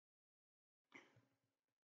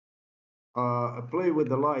I play with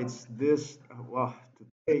the lights. Well,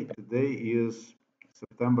 today is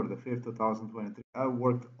September the 5th, 2023. I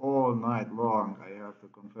worked all night long, I have to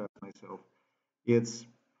confess myself. It's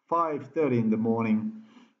 5:30 in the morning,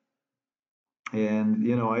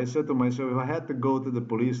 and I said to myself, if I had to go to the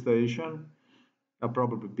police station, I'd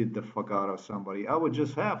probably beat the fuck out of somebody. I would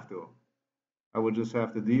just have to. I would just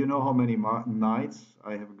have to. Do you know how many nights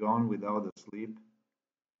I have gone without a sleep?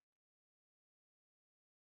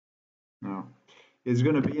 No. It's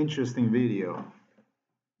gonna be interesting video.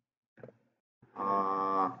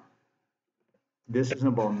 Uh, this isn't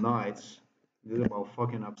about nights. This is about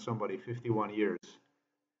fucking up somebody 51 years.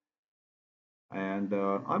 And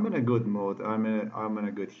I'm in a good mood. I'm in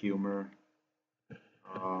a good humor.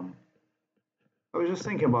 Um, I was just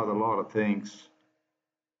thinking about a lot of things,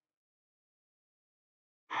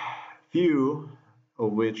 few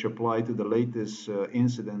of which apply to the latest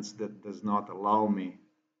incidents that does not allow me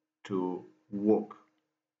to walk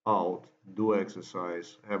out, do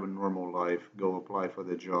exercise, have a normal life, go apply for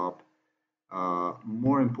the job.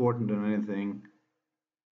 More important than anything,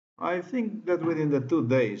 I think that within the 2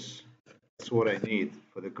 days, that's what I need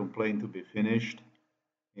for the complaint to be finished.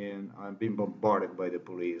 And I'm being bombarded by the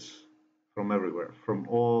police from everywhere, from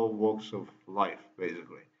all walks of life,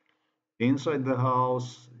 basically. Inside the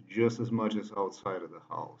house, just as much as outside of the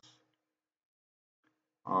house.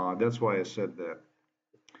 That's why I said that.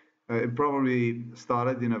 It probably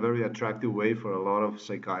started in a very attractive way for a lot of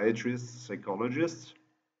psychiatrists, psychologists,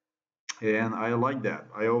 and I like that.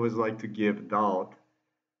 I always like to give doubt,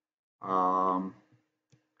 um,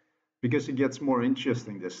 because it gets more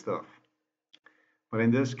interesting, this stuff. But in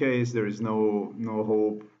this case, there is no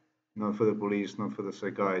hope, not for the police, not for the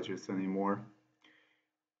psychiatrists anymore.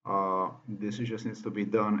 This just needs to be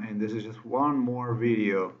done, and this is just one more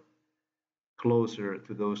video closer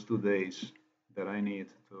to those 2 days that I need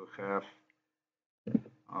to have.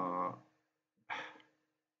 Uh,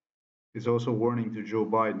 it's also a warning to Joe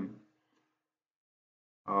Biden.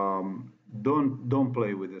 Don't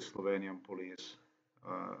play with the Slovenian police.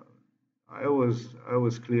 Uh, I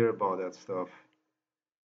was clear about that stuff.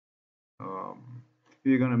 If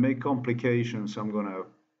you're gonna make complications, I'm gonna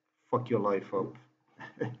fuck your life up.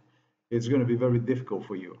 It's gonna be very difficult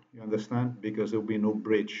for you. You understand? Because there'll be no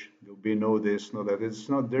bridge. There'll be no this, no that. It's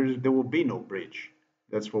not there. There will be no bridge.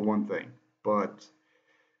 That's for one thing. But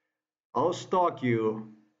I'll stalk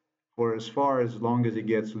you for as far as long as it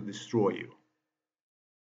gets to destroy you.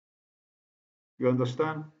 You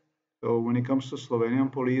understand? So when it comes to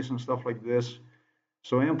Slovenian police and stuff like this,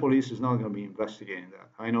 Slovenian police is not going to be investigating that.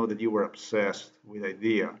 I know that you were obsessed with the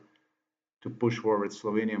idea to push forward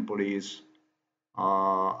Slovenian police.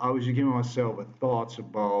 I was just giving myself a thoughts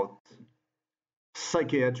about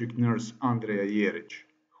psychiatric nurse Andrea Jeric,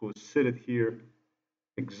 who seated here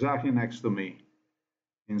exactly next to me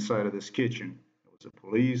inside of this kitchen. There was a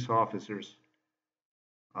police officers.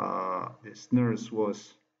 This nurse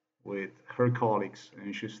was with her colleagues,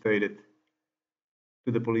 and she stated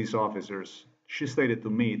to the police officers, she stated to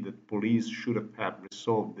me that police should have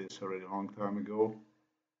resolved this already a long time ago.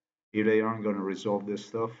 If they aren't going to resolve this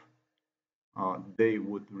stuff, they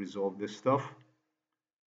would resolve this stuff.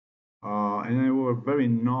 And in a very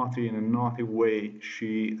naughty, in a naughty way,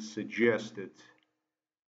 she suggested,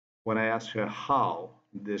 when I asked her how,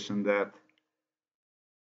 this and that,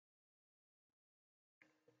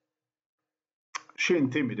 she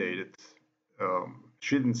intimidated.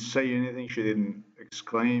 She didn't say anything. She didn't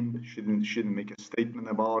exclaim. She didn't make a statement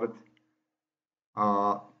about it.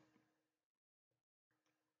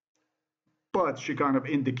 But she kind of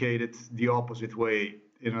indicated the opposite way.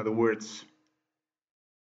 In other words,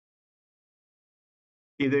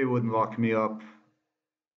 if they wouldn't lock me up,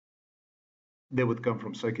 they would come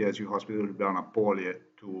from psychiatric hospital Ljubljana Polje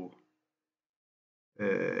to,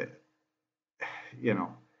 uh, you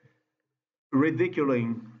know,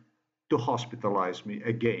 ridiculing to hospitalize me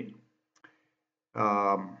again.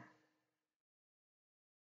 Um,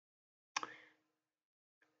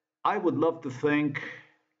 I would love to think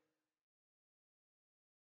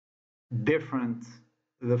different.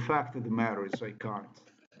 The fact of the matter is I can't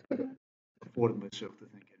afford myself to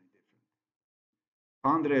think any different.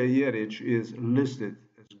 Andrea Jeric is listed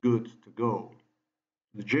as good to go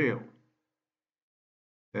to the jail.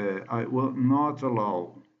 I will not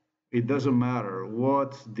allow. It doesn't matter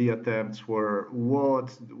what the attempts were,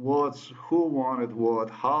 who wanted what,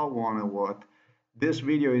 how wanted what. This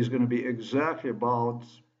video is going to be exactly about.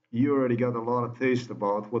 You already got a lot of taste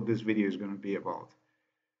about what this video is going to be about.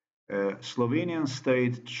 Slovenian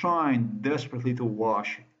state trying desperately to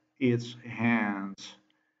wash its hands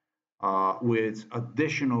with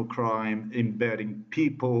additional crime embedding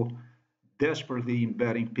people desperately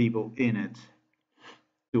embedding people in it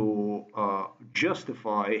to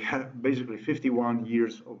justify basically 51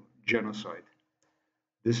 years of genocide.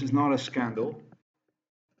 This is not a scandal.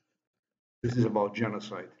 This is about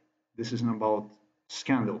genocide. This isn't about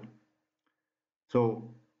scandal. So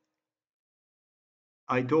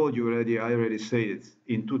I told you already, I already stated,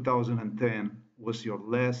 in 2010 was your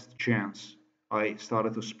last chance. I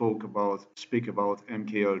started to speak about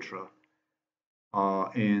MK Ultra,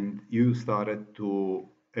 and you started to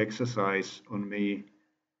exercise on me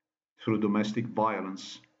through domestic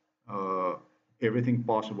violence, uh, everything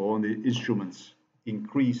possible on the instruments,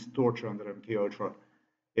 increased torture under MK Ultra,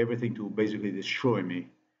 everything to basically destroy me,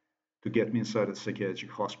 to get me inside a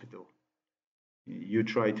psychiatric hospital. You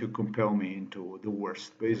try to compel me into the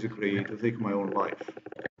worst, basically to take my own life.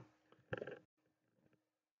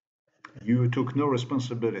 You took no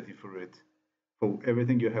responsibility for it, for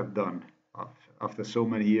everything you have done after so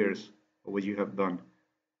many years of what you have done.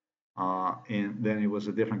 And then it was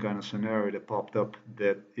a different kind of scenario that popped up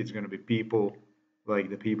that it's going to be people like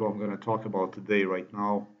the people I'm going to talk about today, right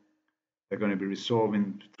now. They're going to be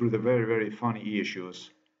resolving through the very, very funny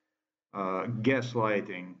issues,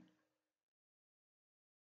 gaslighting,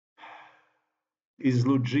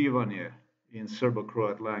 izluđivanje in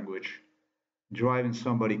Serbo-Croat language, driving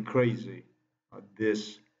somebody crazy.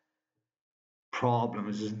 This problem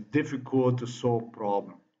is a difficult to solve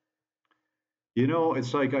problem. You know,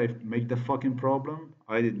 it's like I make the fucking problem.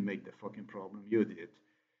 I didn't make the fucking problem. You did.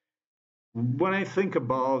 When I think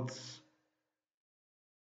about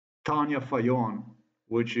Tanya Fayon,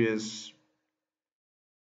 which is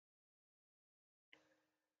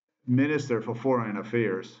Minister for Foreign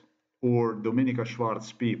Affairs, or Dominika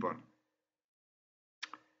Schwarz-Pieper,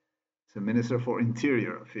 the Minister for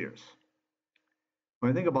Interior Affairs.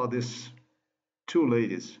 When I think about these two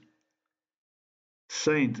ladies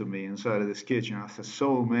saying to me inside of this kitchen after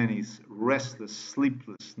so many restless,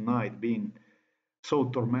 sleepless nights, being so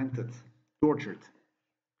tormented, tortured,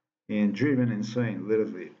 and driven insane,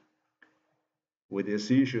 literally, with these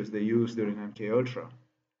issues they used during MK Ultra,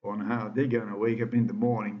 on how they're gonna wake up in the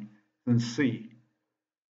morning and see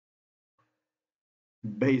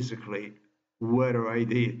basically whether I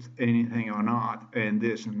did anything or not, and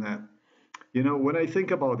this and that. You know, when I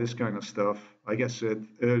think about this kind of stuff, like I said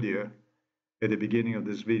earlier at the beginning of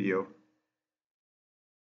this video,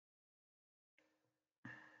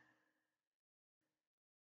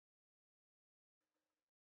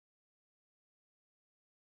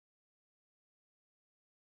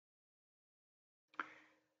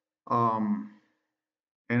 um,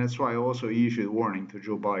 and that's why I also issued a warning to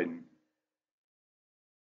Joe Biden.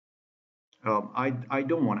 I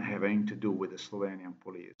don't want to have anything to do with the Slovenian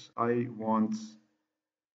police. I want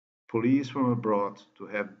police from abroad to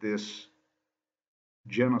have this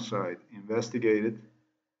genocide investigated,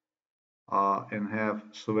 and have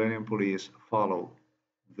Slovenian police follow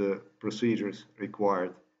the procedures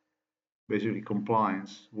required, basically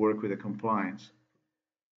compliance, work with the compliance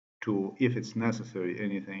to, if it's necessary,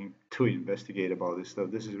 anything to investigate about this stuff.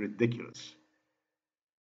 This is ridiculous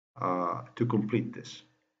to complete this.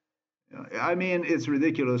 I mean, it's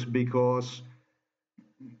ridiculous because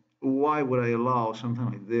why would I allow something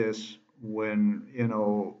like this when, you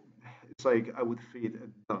know, it's like I would feed a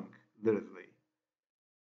dunk, literally.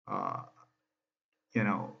 Uh, you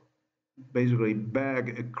know, basically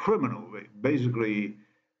bag a criminal, basically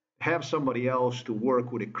have somebody else to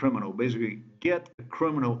work with a criminal, basically get a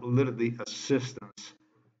criminal literally assistance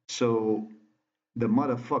so the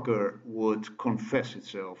motherfucker would confess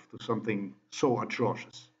itself to something so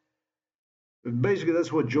atrocious. Basically,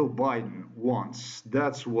 that's what Joe Biden wants.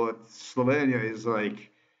 That's what Slovenia is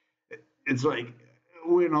like. It's like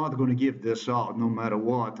we're not going to give this out no matter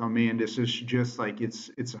what. I mean, this is just like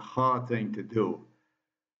it's a hard thing to do.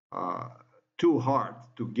 Uh, Too hard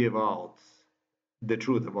to give out the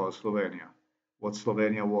truth about Slovenia, what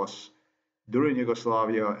Slovenia was during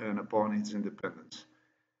Yugoslavia and upon its independence.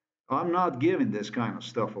 I'm not giving this kind of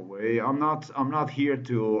stuff away. I'm not here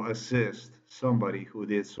to assist somebody who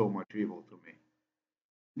did so much evil to me.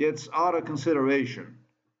 It's out of consideration.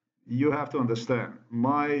 You have to understand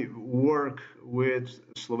my work with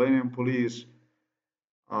Slovenian police,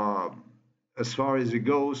 um, as far as it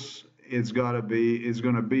goes, it's gonna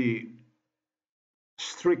be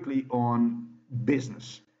strictly on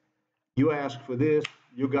business. You ask for this,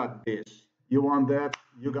 you got this. You want that,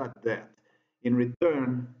 you got that. In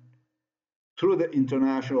return, through the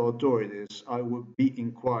international authorities, I will be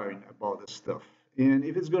inquiring about this stuff. And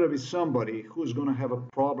if it's going to be somebody who's going to have a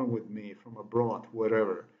problem with me from abroad,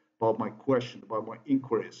 whatever, about my questions, about my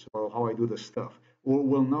inquiries, about how I do the stuff, or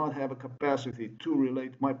will not have a capacity to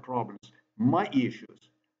relate my problems, my issues,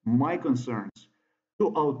 my concerns to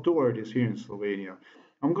authorities here in Slovenia,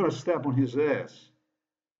 I'm going to step on his ass.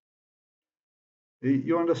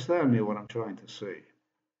 You understand me what I'm trying to say?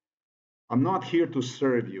 I'm not here to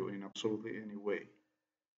serve you in absolutely any way.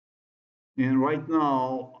 And right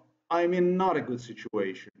now, I'm in not a good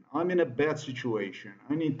situation. I'm in a bad situation.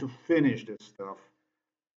 I need to finish this stuff.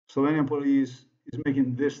 Slovenian police is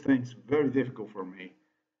making these things very difficult for me.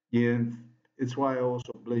 And it's why I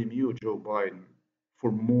also blame you, Joe Biden,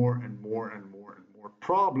 for more and more and more and more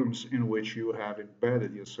problems in which you have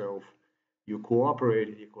embedded yourself. You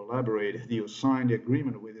cooperated, you collaborated, you signed the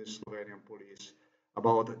agreement with the Slovenian police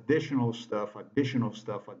about additional stuff, additional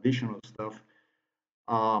stuff, additional stuff,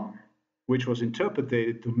 um, which was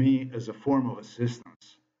interpreted to me as a form of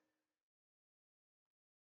assistance.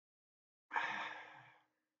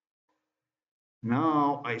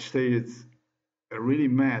 Now I stated a really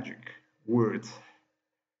magic word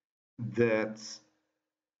that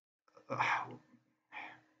uh,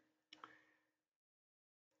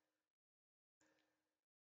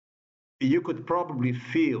 you could probably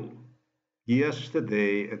feel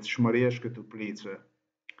yesterday at Šmarješke toplice.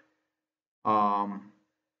 Um,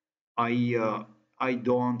 I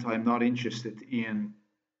I'm not interested in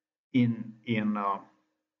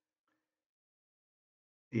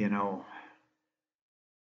you know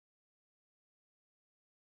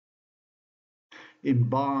in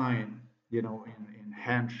buying, in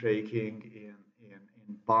handshaking, in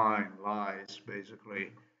buying lies,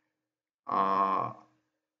 basically. Uh,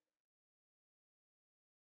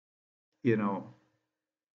 you know,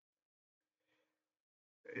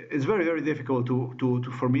 it's very, very difficult to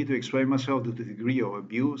for me to explain myself to the degree of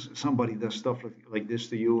abuse. Somebody does stuff like this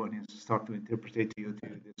to you and start to interpret to you to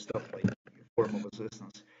this stuff like a form of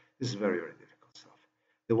assistance. This is very, very difficult stuff.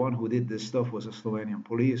 The one who did this stuff was the Slovenian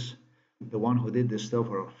police. The one who did this stuff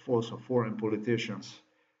were also foreign politicians.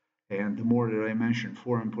 And the more that I mention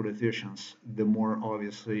foreign politicians, the more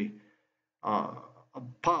obviously uh,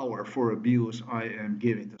 power for abuse I am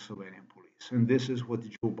giving to Slovenian police. And this is what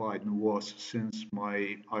Joe Biden was since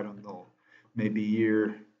my, I don't know, maybe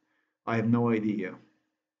year, I have no idea,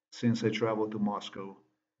 since I traveled to Moscow,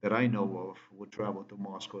 that I know of, would travel to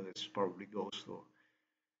Moscow. This probably goes to,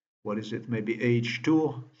 what is it, maybe age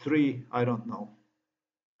 2, 3, I don't know.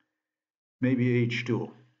 Maybe age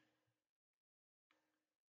 2.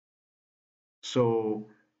 So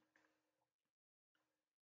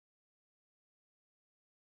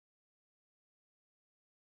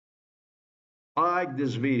I like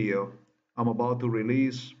this video I'm about to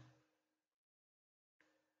release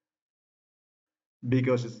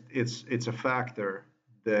because it's a factor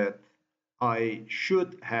that I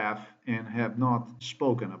should have and have not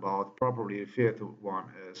spoken about properly referred to one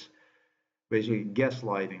as basically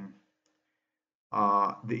gaslighting.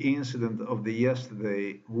 The incident of the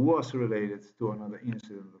yesterday was related to another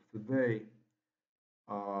incident of today.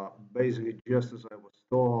 Basically, just as I was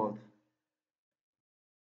taught,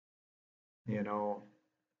 you know,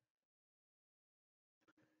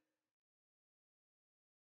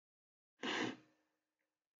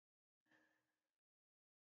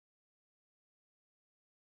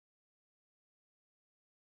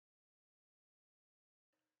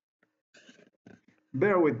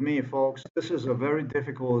 bear with me, folks. This is a very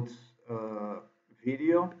difficult uh,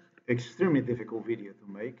 video, extremely difficult video to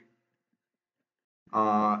make.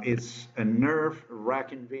 It's a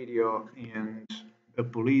nerve-wracking video, and the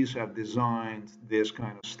police have designed this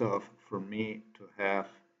kind of stuff for me to have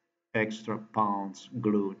extra pounds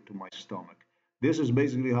glued to my stomach. This is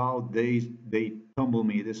basically how they tumble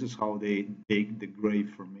me. This is how they dig the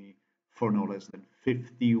grave for me for no less than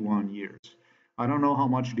 51 years. I don't know how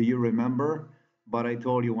much do you remember, but I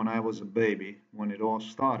told you when I was a baby, when it all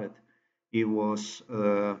started, it was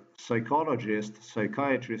a psychologist,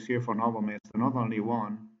 psychiatrist here for Novo Mesto, not only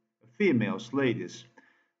one, females, ladies,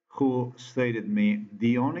 who stated me,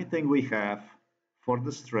 the only thing we have for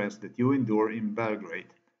the stress that you endure in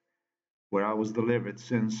Belgrade, where I was delivered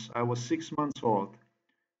since I was 6 months old,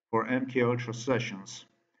 for MK Ultra sessions,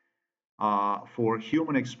 for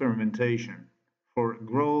human experimentation, for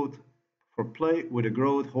growth, for play with the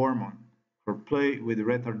growth hormone, for play with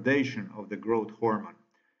retardation of the growth hormone,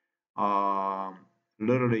 um,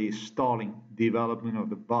 literally stalling development of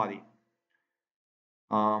the body.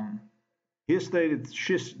 Um, they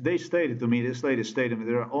stated to me, this lady stated to me,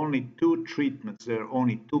 there are only two treatments, there are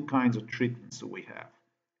only two kinds of treatments that we have.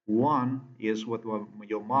 One is what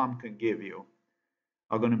your mom can give you,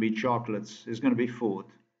 are going to be chocolates, is going to be food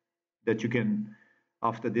that you can,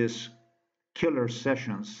 after this killer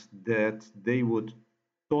sessions, that they would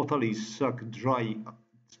totally suck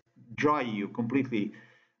dry you completely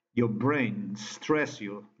your brain stress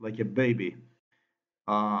you like a baby.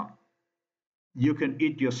 Uh, you can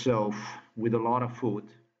eat yourself with a lot of food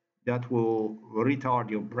that will retard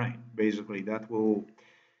your brain, basically. That will,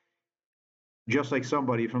 just like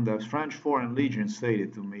somebody from the French Foreign Legion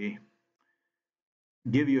stated to me,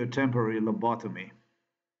 give you a temporary lobotomy.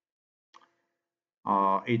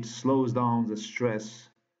 It slows down the stress,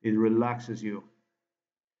 it relaxes you.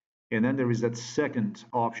 And then there is that second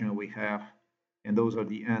option we have, and those are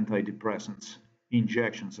the antidepressants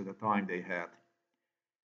injections at the time they had,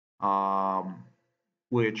 um,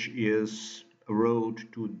 which is a road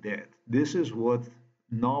to death. This is what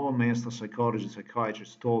novel master psychologists,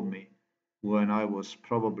 psychiatrists told me when I was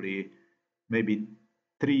probably maybe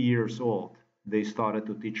 3 years old. They started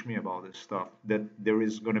to teach me about this stuff, that there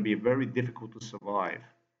is going to be very difficult to survive.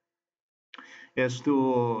 As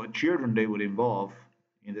to children they would involve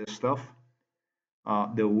in this stuff,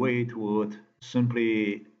 the weight would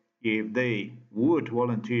simply, if they would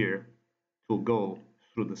volunteer to go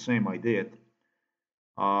through the same I did,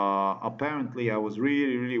 apparently I was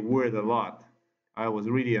really, really worried a lot. I was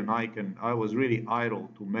really an icon. I was really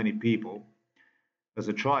idol to many people as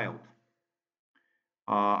a child.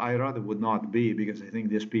 I rather would not be because I think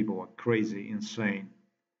these people are crazy, insane,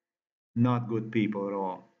 not good people at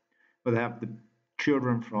all. But I have the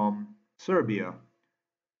children from Serbia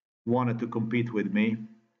wanted to compete with me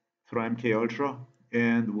through MK Ultra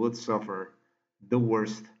and would suffer the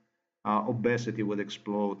worst. Obesity would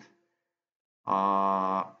explode.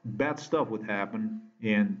 Bad stuff would happen,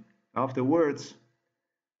 and afterwards,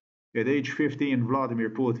 at age 15, Vladimir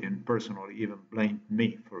Putin personally even blamed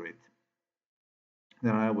me for it.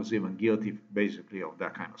 Then I was even guilty, basically, of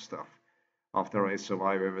that kind of stuff. After I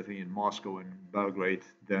survived everything in Moscow and Belgrade,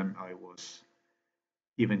 then I was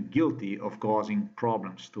even guilty of causing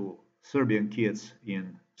problems to Serbian kids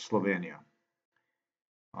in Slovenia.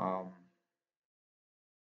 Um,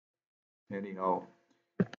 anyhow,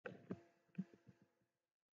 I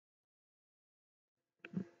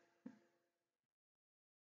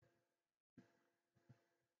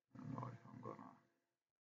don't know if I'm gonna.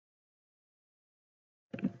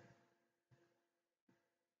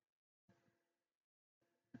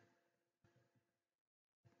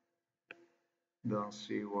 Don't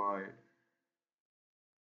see why.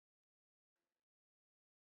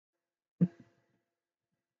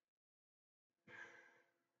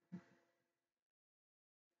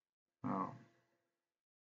 Oh.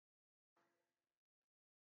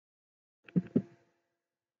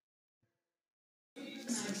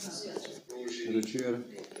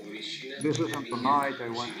 This isn't tonight. I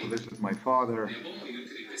went to visit my father.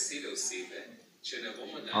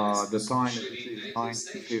 The time, as it says,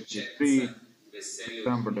 1953,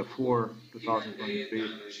 September the 4th, 2023.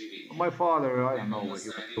 My father, I don't know what he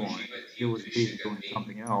was doing. He was busy doing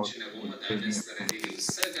something else. He wouldn't pay me attention.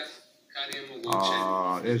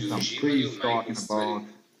 There's some trees talking about.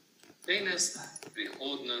 And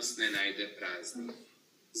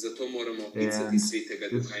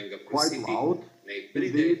it's quite loud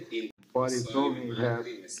indeed, but it's only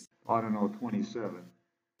has, I don't know, 27.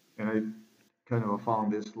 And I kind of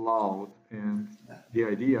found this loud, and the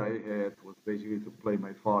idea I had was basically to play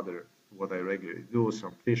my father what I regularly do,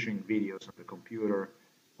 some fishing videos on the computer,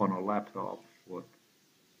 on a laptop, what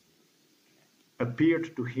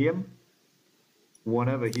appeared to him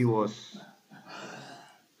whenever he was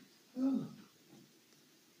in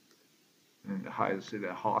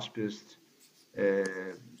the hospice, uh,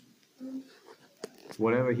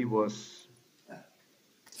 whenever he was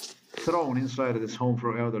thrown inside of this home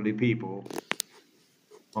for elderly people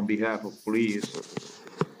on behalf of police,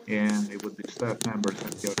 and it would be staff members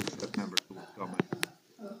and the other staff members who would come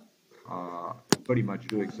and pretty much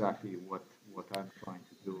do exactly what I'm trying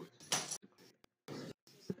to do,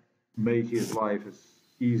 make his life as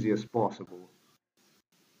easy as possible.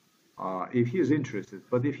 If he is interested,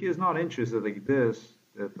 but if he is not interested like this,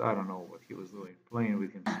 that I don't know what he was doing, playing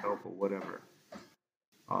with himself or whatever,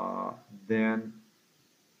 uh, then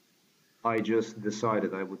I just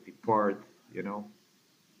decided I would depart, you know.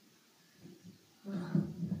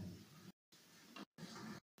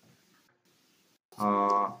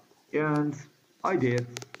 Uh, and I did.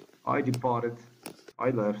 I departed. I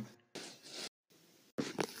left.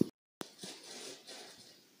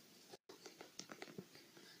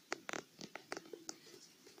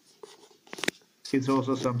 It's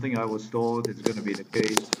also something I was told it's going to be the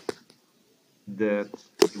case that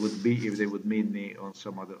it would be if they would meet me on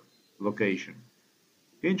some other location.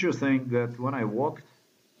 Interesting that when I walked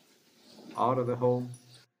out of the home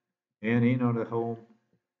and in on the home,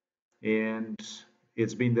 and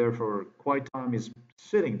it's been there for quite time, is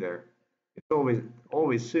sitting there. It's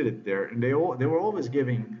always seated there, and they were always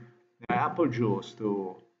giving apple juice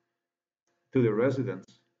to the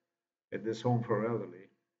residents at this home for elderly.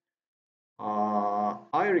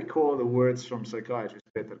 I recall the words from psychiatrist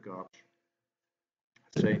Peter Koch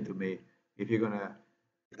saying to me, if you're gonna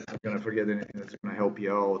forget anything that's gonna help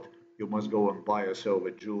you out, you must go and buy yourself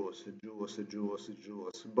a juice, a juice, a juice, a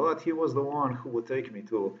juice. But he was the one who would take me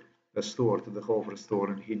to a store, to the Hofer store,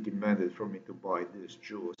 and he demanded for me to buy this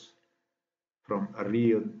juice from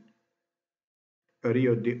Rio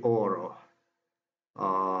de Oro.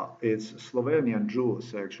 It's Slovenian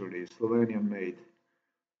juice, actually, Slovenian made,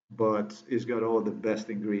 but it's got all the best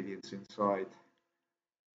ingredients inside,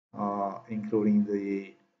 including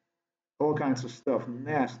the all kinds of stuff,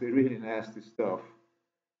 nasty, really nasty stuff,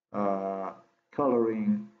 uh,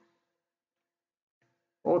 coloring,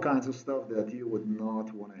 all kinds of stuff that you would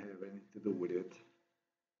not want to have anything to do with it.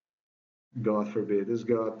 God forbid.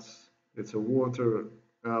 It's a water,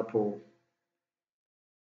 apple,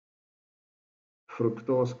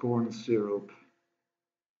 fructose corn syrup,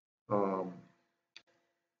 um,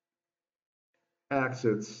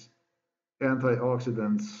 acids,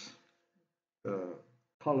 antioxidants, uh,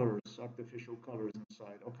 colors, artificial colors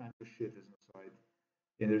inside, all kinds of shit is inside.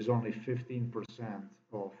 And there's only 15%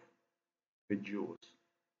 of the juice.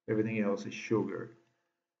 Everything else is sugar.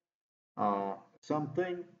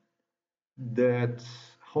 Something that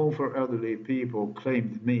Home for Elderly People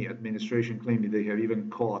claimed me, administration claimed me, they have even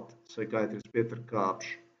caught psychiatrist Peter Koch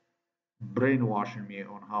brainwashing me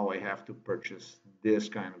on how I have to purchase this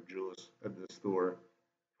kind of juice at the store,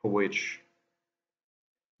 for which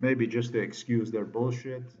maybe just to excuse their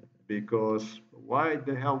bullshit, because why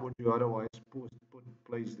the hell would you otherwise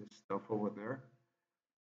place this stuff over there?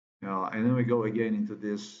 And then we go again into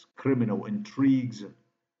this criminal intrigues.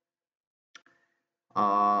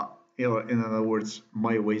 Uh, in other words,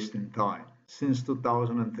 my wasting time. Since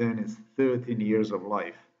 2010, it's 13 years of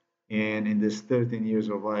life. And in this 13 years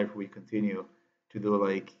of life, we continue to do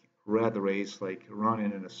like rat race, like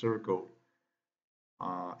running in a circle,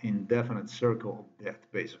 indefinite circle of death,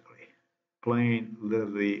 basically. Playing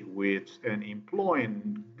literally with and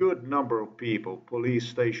employing good number of people, police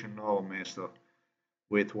station, all messed up,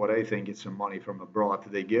 with what I think it's some money from abroad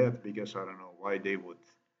they get, because I don't know why they would.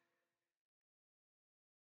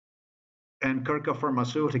 And Kirka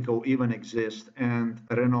Pharmaceutical even exists, and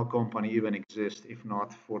Renault Company even exists, if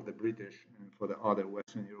not for the British and for the other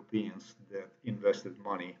Western Europeans that invested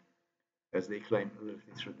money, as they claim,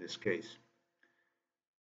 through this case.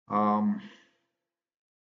 Um,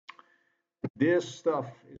 this stuff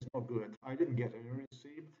is not good. I didn't get any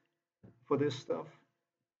receipt for this stuff.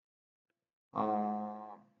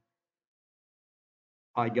 Uh,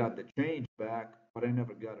 I got the change back, but I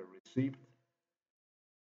never got a receipt.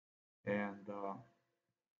 And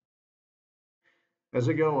as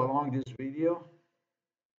I go along this video,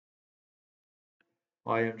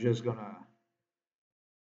 I am just gonna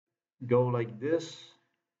go like this.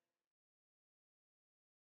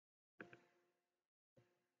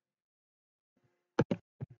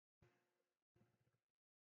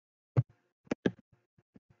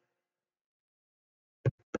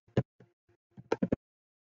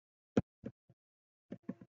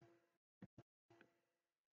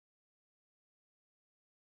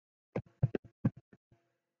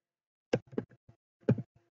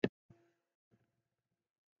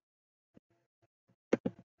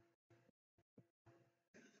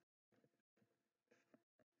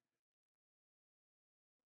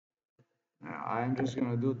 I'm just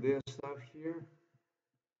gonna do this stuff here.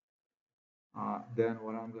 Then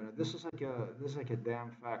what I'm gonna this is like a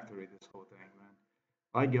damn factory. This whole thing, man.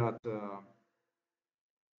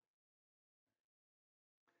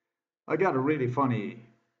 I got a really funny.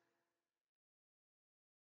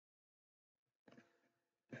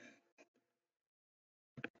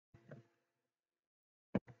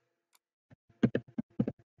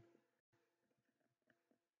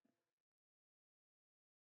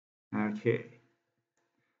 Okay,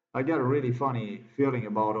 I got a really funny feeling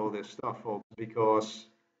about all this stuff, folks, because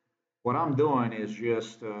what I'm doing is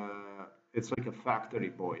just it's like a factory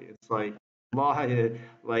boy. It's like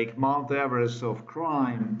Mount Everest of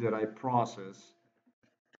crime that I process.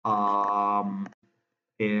 Um,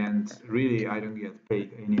 and really I don't get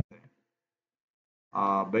paid anything.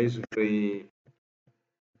 Basically,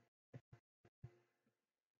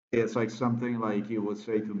 it's like something like you would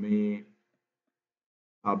say to me,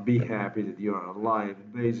 be happy that you're alive.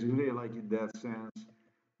 Basically, like in that sense.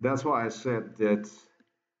 That's why I said that,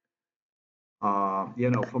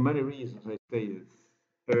 for many reasons I stated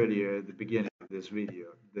earlier at the beginning of this video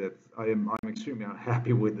that I'm extremely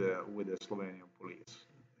unhappy with the Slovenian police.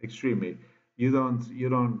 extremely. You don't, you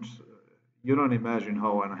don't, you don't imagine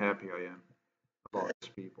how unhappy I am about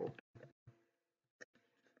these people.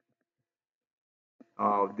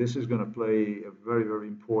 This is going to play a very, very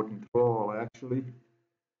important role, actually.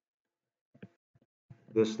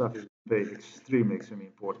 This stuff is going to play extremely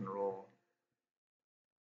important role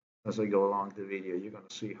as I go along the video. You're going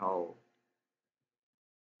to see how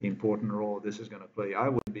important role this is going to play. I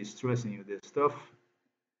wouldn't be stressing you this stuff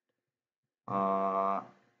uh,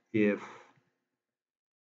 if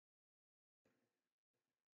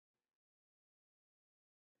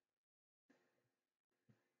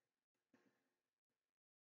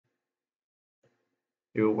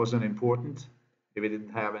it wasn't important, if it didn't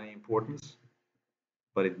have any importance,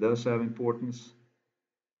 but it does have importance.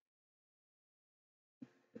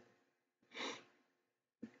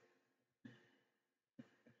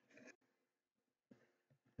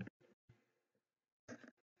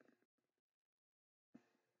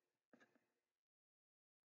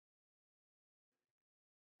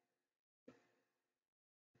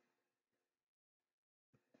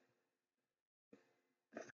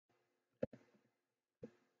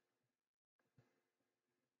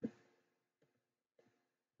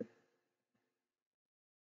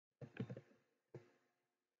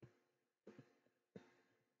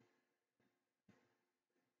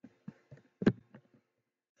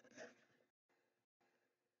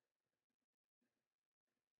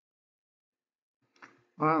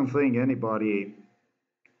 I don't think anybody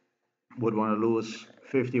would want to lose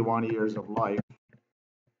 51 years of life,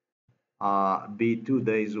 be 2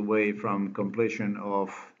 days away from completion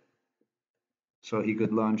of, so he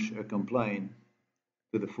could launch a complaint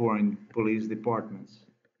to the foreign police departments,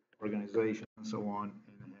 organizations, and so on,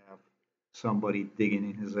 and have somebody digging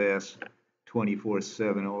in his ass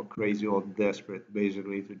 24/7, all crazy, all desperate,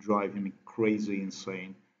 basically to drive him crazy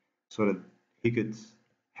insane, so that he could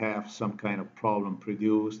have some kind of problem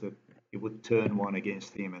produced that it would turn one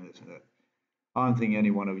against him and this and that. I don't think any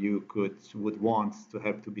one of you would want to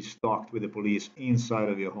have to be stalked with the police inside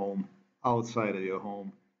of your home, outside of your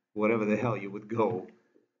home, wherever the hell you would go,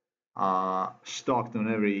 stalked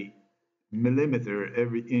on every millimeter,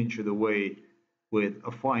 every inch of the way, with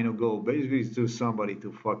a final goal, basically to somebody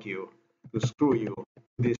to fuck you, to screw you,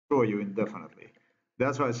 destroy you indefinitely.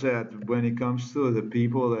 That's why I said when it comes to the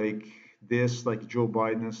people like this, like Joe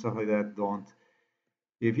Biden and stuff like that, don't.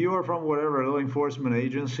 If you are from whatever law enforcement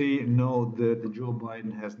agency, know that Joe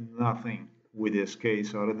Biden has nothing with this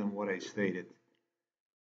case other than what I stated.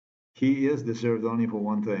 He is deserved only for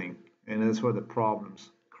one thing, and that's for the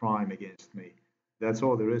problems, crime against me. That's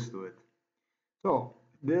all there is to it. So,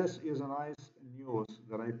 this is a nice news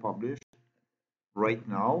that I published right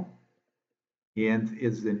now, and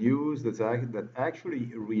it's the news that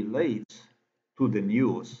actually relates to the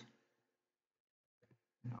news.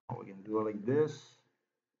 Now we're gonna do it like this.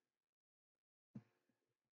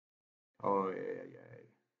 Oh yeah,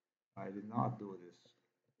 I did not do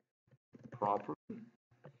this properly.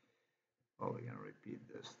 Oh, we're gonna repeat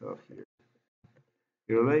this stuff here.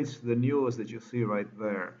 It relates to the news that you see right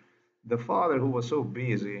there. The father who was so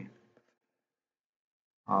busy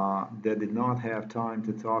that did not have time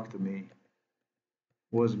to talk to me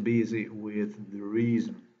was busy with the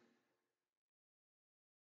reason.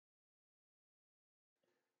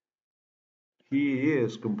 He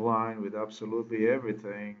is complying with absolutely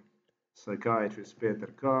everything psychiatrist Peter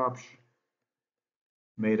Kopsch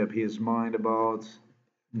made up his mind about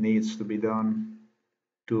needs to be done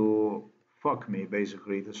to fuck me,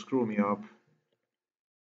 basically, to screw me up.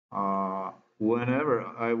 Whenever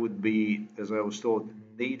I would be, as I was told,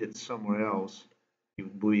 needed somewhere else, it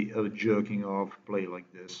would be a jerking off play like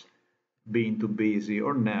this, being too busy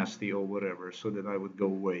or nasty or whatever, so that I would go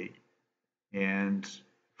away. And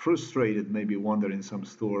frustrated, maybe wander in some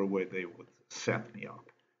store where they would set me up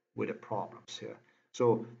with the problems here.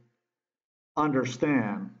 So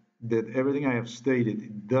understand that everything I have stated,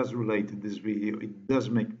 it does relate to this video. It does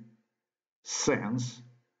make sense,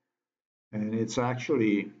 and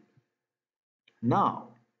now,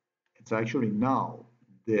 it's actually now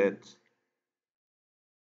that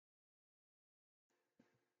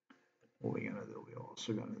what we're gonna do, we're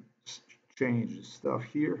also gonna change the stuff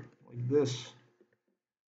here like this.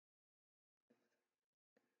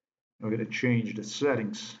 I'm gonna change the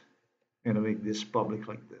settings and make this public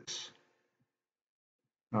like this.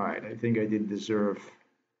 All right, I think I did deserve.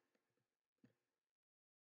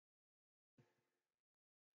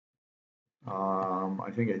 I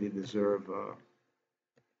think I did deserve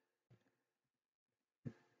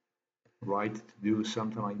right to do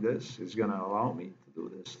something like this. It's gonna allow me to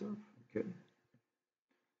do this stuff. Okay.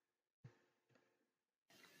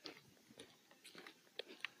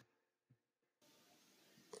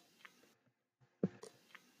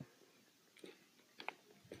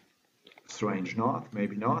 Strange not,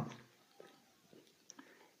 maybe not.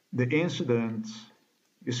 The incident,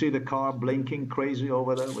 you see the car blinking crazy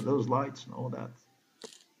over there with those lights and all that.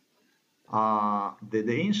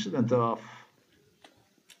 The incident of a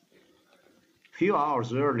few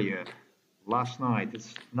hours earlier, last night,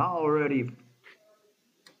 it's now already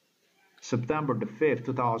September the 5th,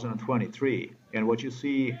 2023. And what you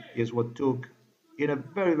see is what took in a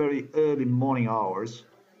very, very early morning hours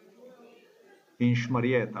in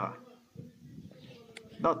Šmarješke,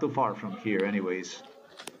 not too far from here anyways,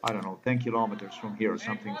 I don't know, 10 kilometers from here or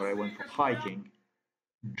something, where I went for hiking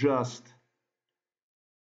just,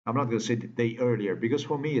 I'm not going to say the day earlier, because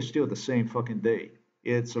for me it's still the same fucking day.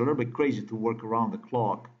 It's a little bit crazy to work around the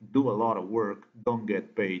clock, do a lot of work, don't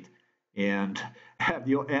get paid, and have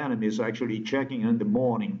your enemies actually checking in the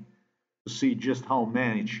morning to see just how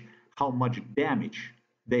much damage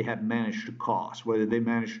they have managed to cause, whether they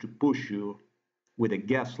managed to push you with a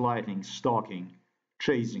gaslighting, stalking,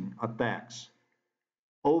 chasing, attacks,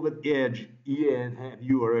 over the edge, yet have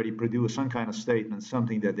you already produced some kind of statement,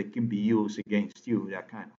 something that they can be used against you, that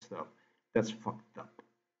kind of stuff. That's fucked up.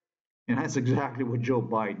 And that's exactly what Joe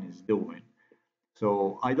Biden is doing.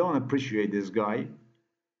 So I don't appreciate this guy.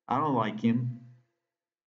 I don't like him.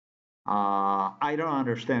 I don't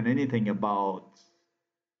understand anything about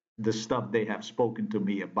the stuff they have spoken to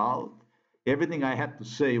me about. Everything I had to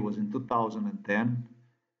say was in 2010.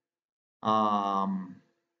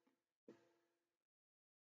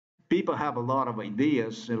 People have a lot of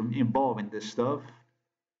ideas involved in this stuff.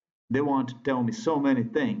 They want to tell me so many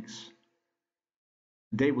things.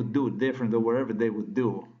 They would do it different or whatever they would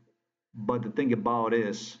do. But the thing about it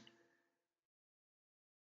is,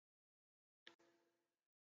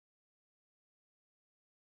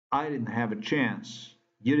 I didn't have a chance.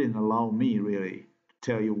 You didn't allow me really to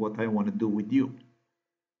tell you what I want to do with you.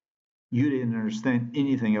 You didn't understand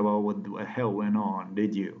anything about what the hell went on,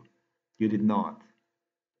 did you? You did not.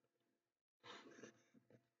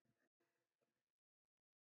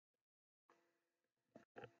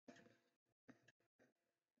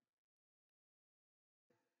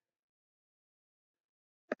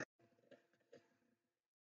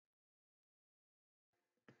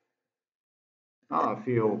 I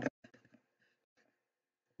feel,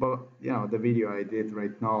 but the video I did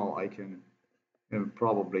right now, I can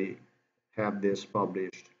probably have this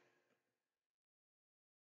published.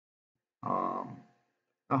 Um,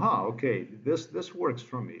 aha, okay, this works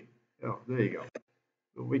for me. Oh, there you go.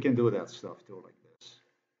 We can do that stuff too, like this.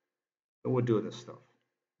 So we'll do this stuff.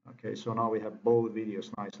 Okay, so now we have both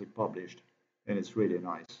videos nicely published, and it's really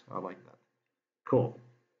nice. I like that. Cool.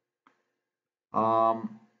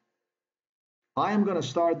 I am gonna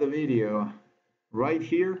start the video right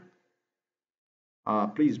here.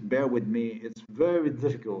 Please bear with me. It's very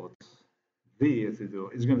difficult video to do.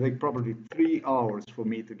 It's gonna take probably 3 hours for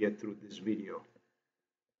me to get through this video.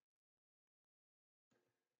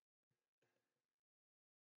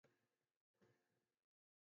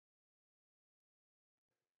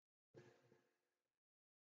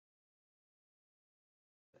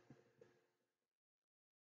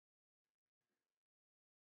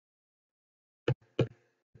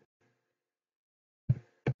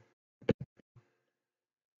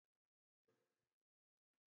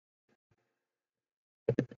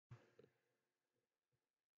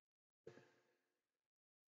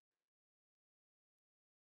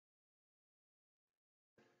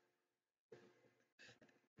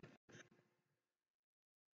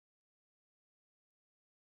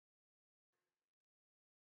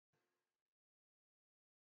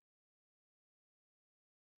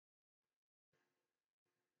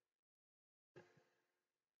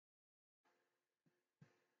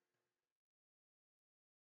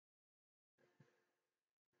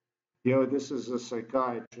 This is a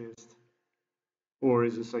psychiatrist or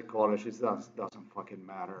is a psychologist. That doesn't fucking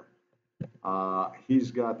matter. He's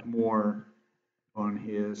got more on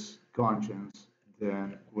his conscience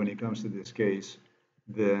than when it comes to this case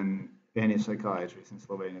than any psychiatrist in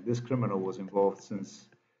Slovenia. This criminal was involved since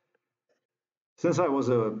I was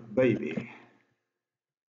a baby.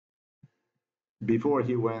 Before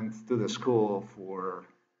he went to the school for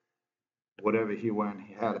whatever he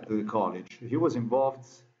had to the college, he was involved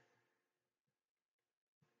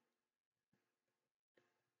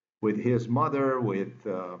with his mother, with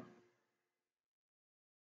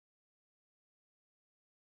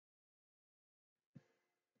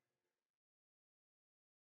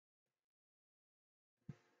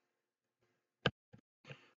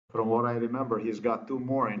from what I remember, he's got two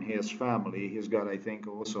more in his family. He's got, I think,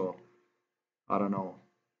 also, I don't know,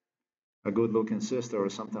 a good-looking sister or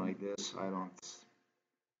something like this. I don't.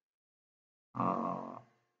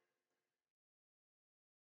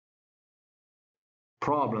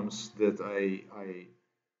 problems that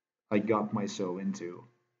I got myself into.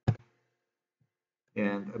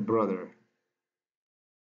 And a brother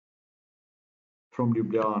from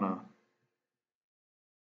Ljubljana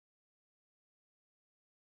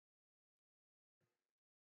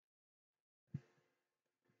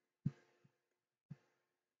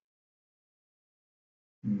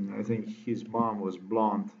I think his mom was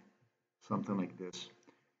blonde, something like this.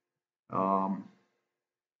 Um,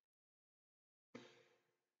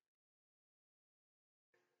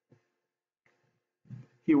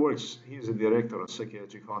 he's a director of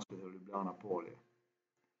psychiatric hospital Ljubljana Polje.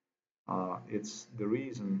 It's the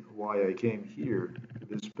reason why I came here to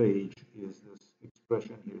this page is this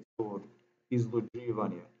expression here. It's called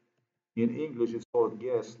izluđivanje. In English, it's called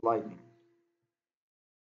gaslighting.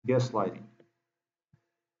 Gaslighting.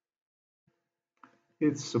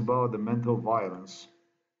 It's about the mental violence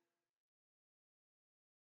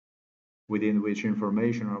within which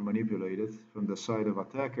information are manipulated from the side of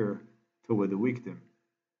attacker toward the victim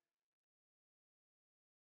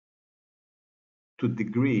to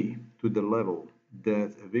the level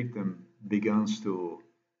that a victim begins to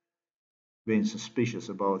be suspicious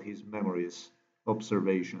about his memories,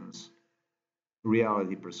 observations,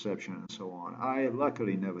 reality perception, and so on. I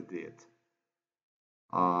luckily never did.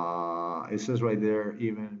 It says right there,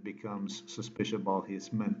 even becomes suspicious about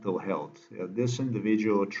his mental health. This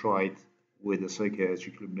individual tried with the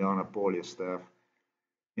psychiatric Ljubljana Polje staff,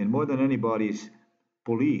 and more than anybody's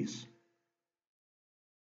police,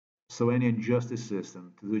 Slovenian justice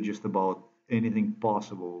system, to do just about anything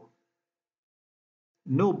possible.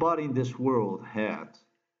 Nobody in this world had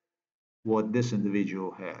what this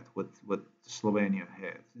individual had, what Slovenia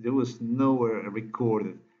had. There was nowhere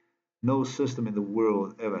recorded, no system in the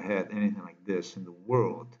world ever had anything like this in the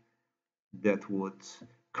world that would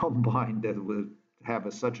combine, that would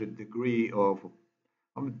have such a degree of,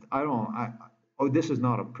 oh, this is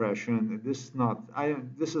not oppression. This is not,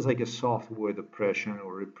 this is like a soft word, oppression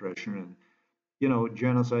or repression. And, you know,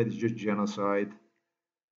 genocide is just genocide.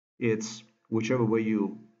 It's whichever way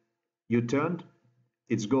you turned,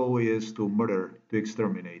 its goal is to murder, to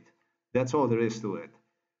exterminate. That's all there is to it.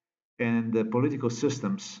 And the political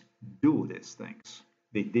systems do these things.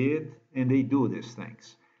 They did and they do these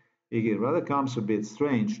things. It rather comes a bit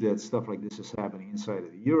strange that stuff like this is happening inside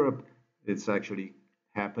of Europe. It's actually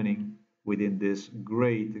happening within this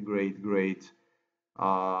great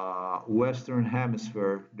Western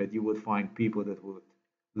hemisphere, that you would find people that would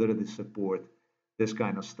literally support this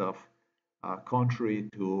kind of stuff, contrary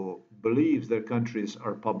to beliefs their countries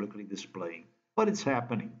are publicly displaying. But it's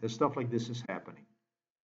happening. The stuff like this is happening.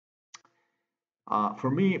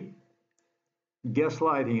 For me,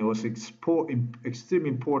 gaslighting was extremely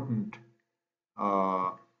important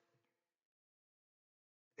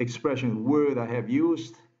expression, word I have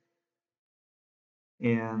used,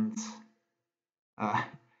 and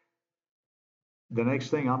the next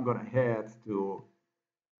thing I'm going to head to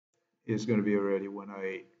is going to be already when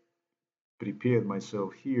I prepared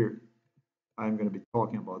myself here. I'm going to be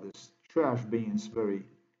talking about this trash bins very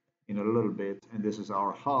in a little bit, and this is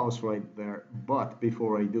our house right there. But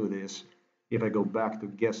before I do this, if I go back to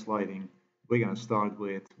gaslighting, we're going to start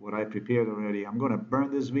with what I prepared already. I'm going to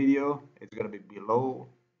burn this video. It's going to be below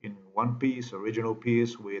in one piece, original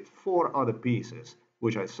piece, with 4 other pieces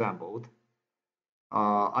which I sampled.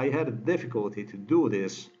 I had a difficulty to do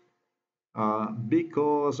this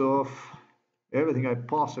because of everything I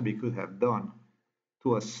possibly could have done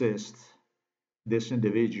to assist this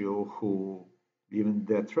individual who even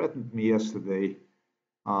that threatened me yesterday,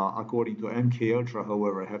 according to MK Ultra.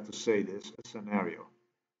 However, I have to say this scenario.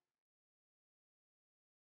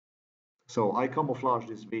 So I camouflage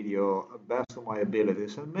this video best of my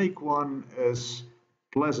abilities and make one as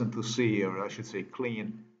pleasant to see, or I should say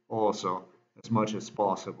clean also, as much as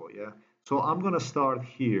possible. Yeah. So I'm gonna start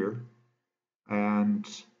here, and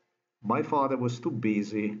my father was too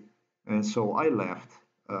busy, and so I left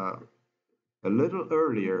a little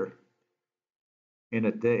earlier in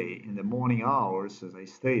a day, in the morning hours, as I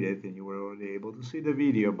stated, and you were already able to see the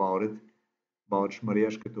video about it, about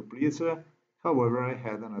Šmarješke toplice. However, I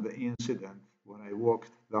had another incident when I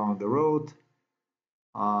walked down the road,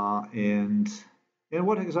 and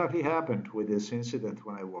what exactly happened with this incident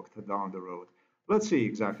when I walked down the road? Let's see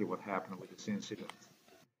exactly what happened with this incident.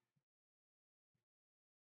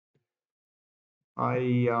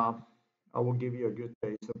 I will give you a good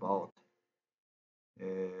taste about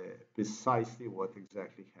precisely what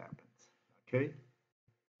exactly happened. Okay.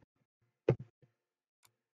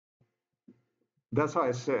 That's why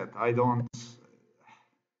I said I don't.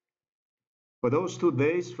 For those 2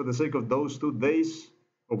 days, for the sake of those 2 days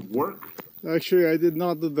of work, Actually, I did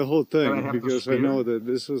not do the whole that I thing have to because I spare know that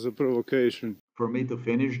this was a provocation. for me to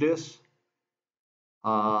finish this,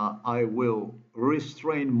 I will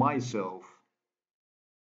restrain myself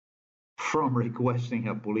from requesting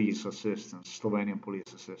a police assistance, Slovenian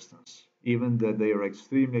police assistance, even that they are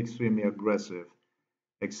extremely, extremely aggressive,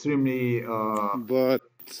 extremely, But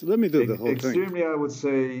let me do the whole thing. extremely, I would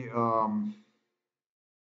say,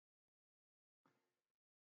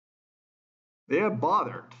 they are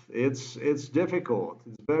bothered. It's difficult.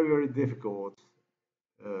 It's very, very difficult.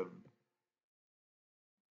 Um,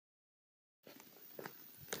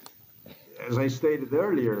 as I stated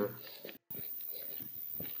earlier,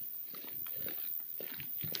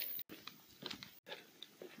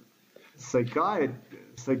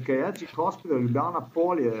 psychiatric hospital Ljubljana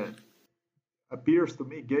Polje appears to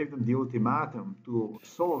me gave them the ultimatum to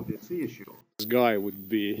solve this issue. This guy would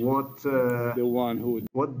be the one who would.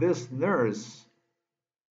 What this nurse,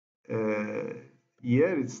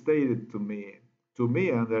 yet it stated to me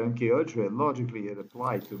under MK Ultra, logically it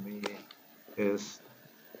applied to me, is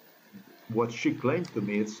what she claimed to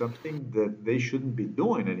me. It's something that they shouldn't be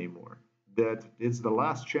doing anymore. That it's the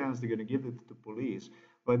last chance they're going to give it to the police.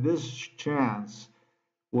 But this chance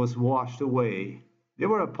was washed away. They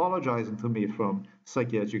were apologizing to me from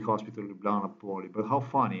psychiatric hospital Ljubljana Poli, but how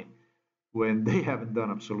funny when they haven't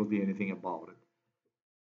done absolutely anything about it.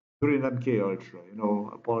 During MK Ultra,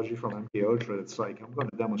 apology from MK Ultra. It's like I'm going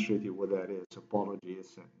to demonstrate you what that is.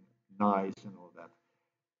 Apologies and nice and all that.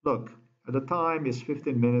 Look, at the time is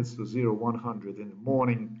 15 minutes to 0100 in the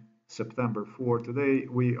morning, September 4. Today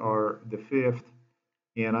we are the 5th,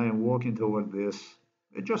 and I am walking toward this,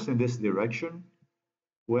 just in this direction.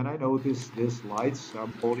 When I notice these lights,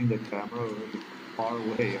 I'm holding the camera far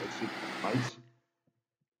away. I see the lights.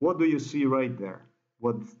 What do you see right there?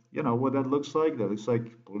 What that looks like? That looks like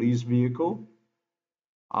a police vehicle.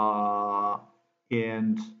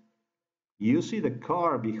 And you see the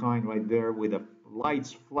car behind right there with the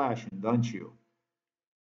lights flashing, don't you?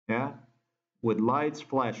 Yeah, with lights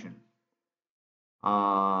flashing.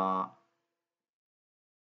 Uh,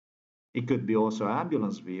 it could be also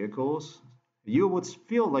ambulance vehicles. You would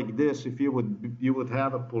feel like this if you would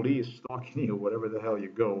have a police stalking you wherever the hell you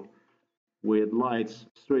go, with lights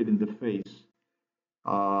straight in the face.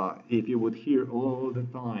 If you would hear all the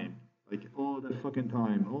time, like all the fucking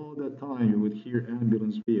time, all the time, you would hear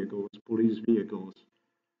ambulance vehicles, police vehicles,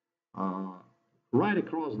 uh, right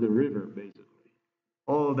across the river, basically,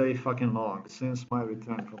 all day fucking long since my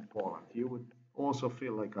return from Poland. You would also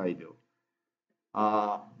feel like I do.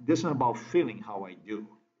 This is about feeling how I do.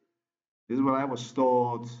 This is what I was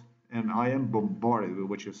taught, and I am bombarded with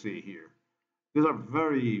what you see here. These are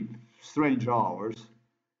very strange hours,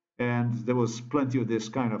 and there was plenty of this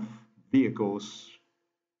kind of vehicles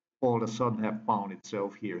all of a sudden have found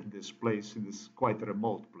itself here in this place, in this quite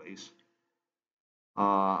remote place,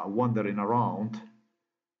 wandering around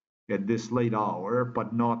at this late hour,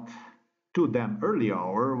 but not too damn early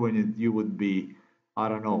hour when you would be, I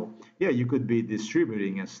don't know, yeah, you could be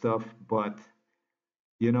distributing and stuff, but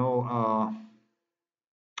you know,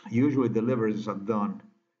 usually deliveries are done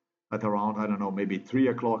at around, I don't know, maybe 3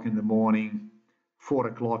 o'clock in the morning, 4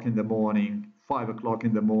 o'clock in the morning, 5 o'clock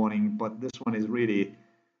in the morning, but this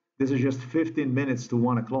is just 15 minutes to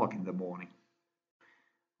 1 o'clock in the morning.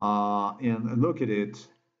 And look at it.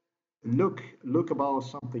 Look about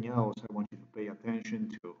something else I want you to pay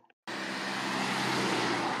attention to.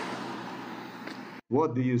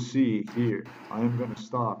 What do you see here? I am going to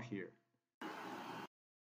stop here.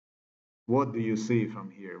 What do you see from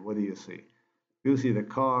here? What do you see? You see the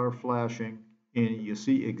car flashing, and you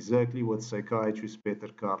see exactly what psychiatrist Peter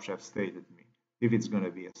Kapshev stated to me. If it's going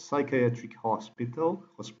to be a psychiatric hospital,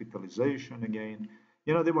 hospitalization again,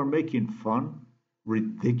 they were making fun,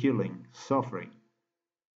 ridiculing suffering.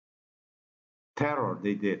 Terror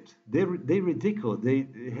they did. They ridicule.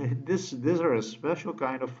 These are a special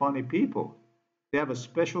kind of funny people. They have a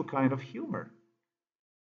special kind of humor.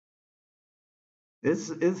 It's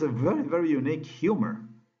a very, very unique humor.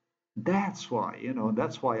 That's why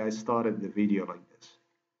I started the video like this.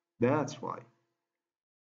 That's why.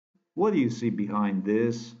 What do you see behind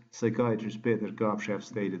this? Psychiatrist Peter Kapshev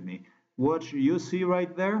stated me. What you see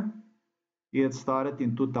right there? It started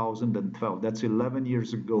in 2012. That's 11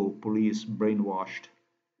 years ago. Police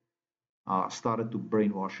started to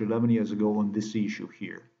brainwash 11 years ago on this issue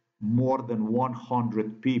here. More than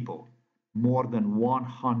 100 people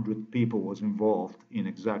was involved in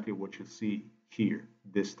exactly what you see here,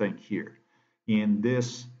 this thing here. In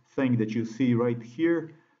this thing that you see right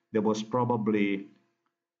here, there was probably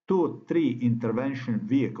 2 or 3 intervention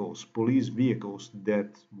vehicles, police vehicles,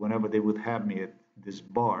 that whenever they would have me at this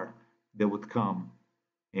bar, that would come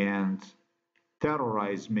and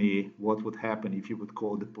terrorize me. What would happen if you would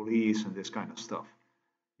call the police and this kind of stuff.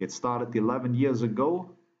 It started 11 years ago.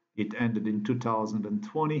 It ended in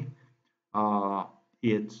 2020.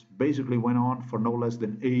 It basically went on for no less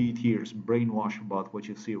than 8 years, brainwash about what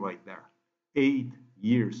you see right there. 8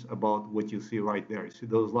 years about what you see right there. You see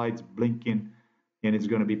those lights blinking, and it's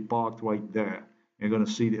going to be parked right there. You're going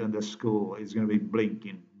to see it in the school. It's going to be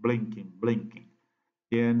blinking, blinking, blinking.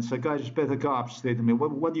 And psychiatrist Peter Kopp stated to me,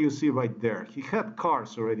 what do you see right there? He had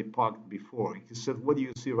cars already parked before. He said, what do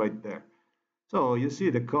you see right there? So you see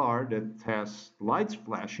the car that has lights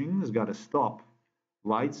flashing. It's got a stop.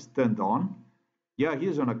 Lights turned on. Yeah,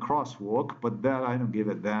 he's on a crosswalk, but that I don't give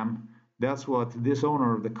a damn. That's what this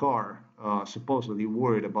owner of the car supposedly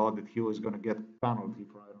worried about, that he was going to get penalty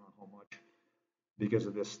for I don't know how much because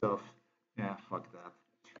of this stuff. Yeah, fuck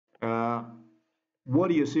that. What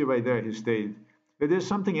do you see right there? He stated. There's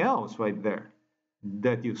something else right there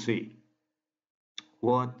that you see.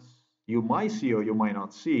 What you might see or you might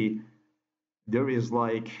not see, there is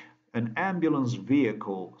like an ambulance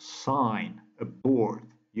vehicle sign, a board.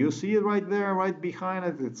 You see it right there, right behind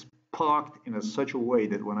it. It's parked in such a way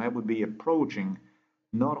that when I would be approaching,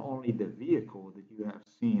 not only the vehicle that you have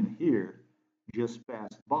seen here just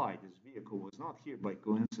passed by, this vehicle was not here by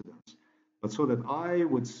coincidence, but so that I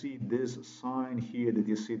would see this sign here, that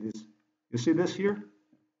you see this here?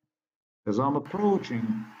 As I'm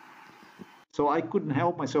approaching, so I couldn't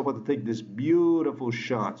help myself but to take this beautiful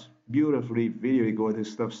shot, beautifully video record this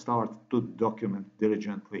stuff, start to document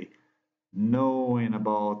diligently, knowing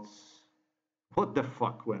about what the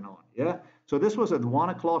fuck went on, yeah? So this was at 1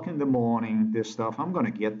 o'clock in the morning, this stuff. I'm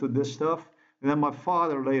gonna get to this stuff. And then my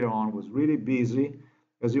father later on was really busy,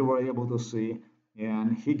 as you were able to see,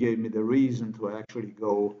 and he gave me the reason to actually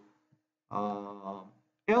go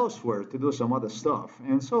elsewhere to do some other stuff.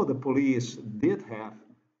 And so the police did have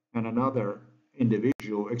another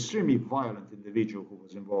individual, extremely violent individual who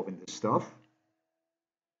was involved in this stuff,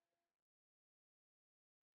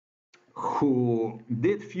 who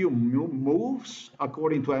did few moves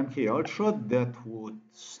according to MK Ultra that would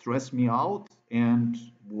stress me out and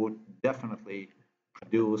would definitely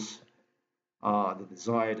produce the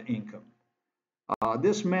desired income.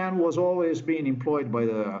 This man was always being employed by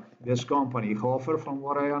this company, Hofer, from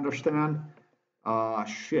what I understand.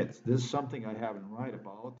 Shit, this is something I haven't read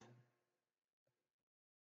about.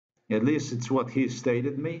 At least it's what he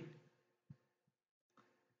stated me.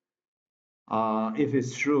 If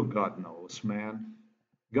it's true, God knows, man.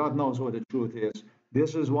 God knows what the truth is.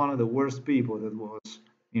 This is one of the worst people that was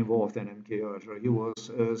involved in MK Ultra. He was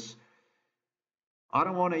as, I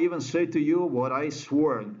don't want to even say to you what I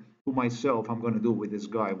swore to myself I'm going to do with this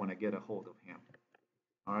guy when I get a hold of him.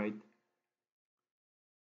 All right.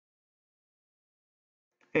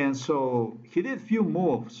 And so he did few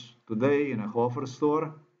moves today in a Hofer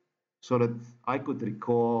store so that I could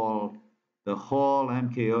recall the whole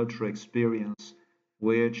MK Ultra experience,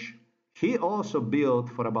 which he also built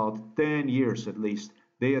for about 10 years at least.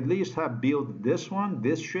 They at least have built this one,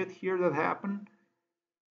 this shit here that happened.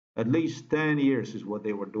 At least 10 years is what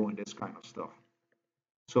they were doing, this kind of stuff.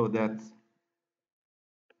 So that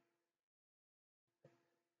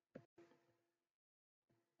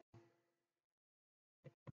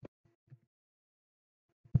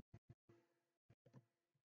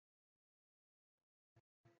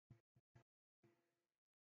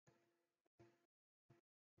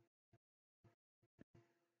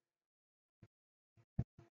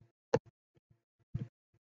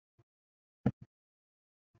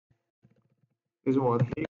is what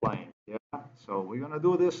he claimed. Yeah. So we're gonna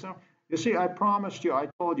do this. You see, I promised you. I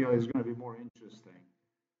told you it's gonna be more interesting.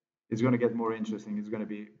 It's gonna get more interesting. It's gonna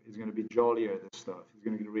be jollier. This stuff. It's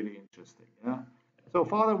gonna get really interesting. Yeah. So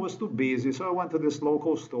father was too busy, so I went to this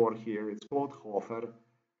local store here. It's called Hofer,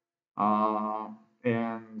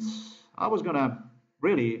 and I was gonna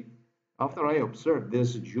really, after I observed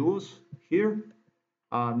this juice here,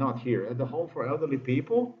 not here at the home for elderly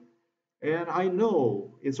people. And I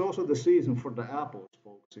know it's also the season for the apples,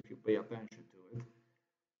 folks, if you pay attention to it.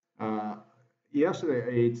 Yesterday I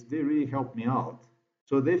ate, they really helped me out.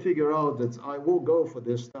 So they figure out that I will go for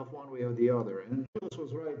this stuff one way or the other. And juice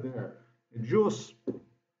was right there. The juice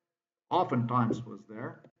oftentimes was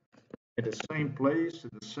there at the same place,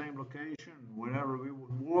 at the same location, whenever we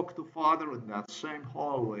would walk to father in that same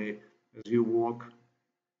hallway as you walk.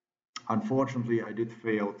 Unfortunately, I did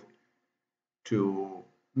fail to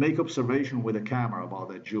make observation with a camera about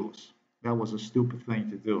the juice. That was a stupid thing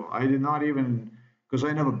to do. I did not even, because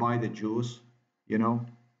I never buy the juice, you know.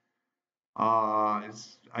 I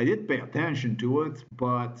did pay attention to it,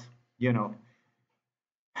 but you know,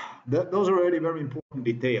 those are already very important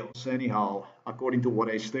details. Anyhow, according to what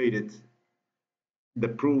I stated, the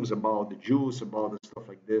proofs about the Jews, about the stuff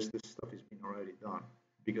like this stuff has been already done.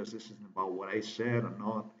 Because this isn't about what I said or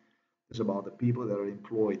not. It's about the people that are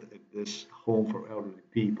employed at this home for elderly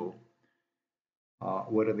people.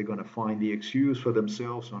 Whether they're going to find the excuse for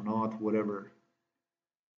themselves or not, whatever.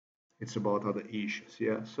 It's about other issues.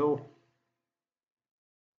 Yeah. So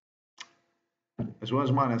as well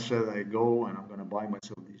as mine, I said I go and I'm going to buy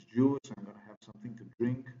myself this juice. I'm going to have something to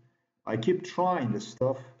drink. I keep trying this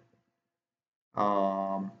stuff.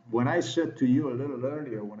 When I said to you a little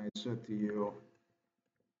earlier, when I said to you,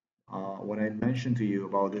 when I mentioned to you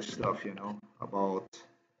about this stuff, about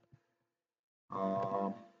uh,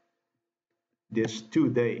 this 2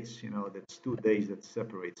 days, that's 2 days that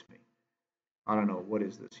separates me. I don't know what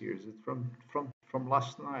is this here. Is it from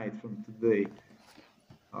last night, from today?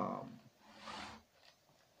 Um,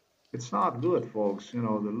 it's not good, folks. The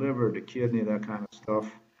liver, the kidney, that kind of stuff.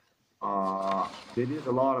 They did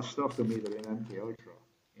a lot of stuff to me that in MK Ultra,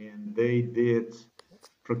 and they did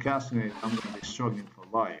procrastinate. I'm going to be struggling for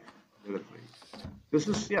life, literally. This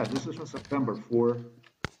is from September 4.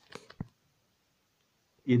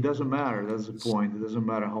 It doesn't matter. That's the point. It doesn't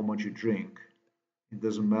matter how much you drink. It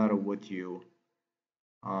doesn't matter what you.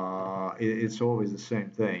 It's always the same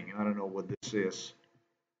thing. I don't know what this is.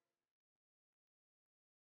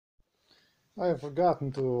 I have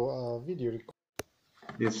forgotten to video record.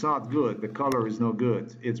 It's not good. The color is no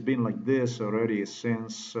good. It's been like this already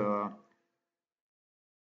since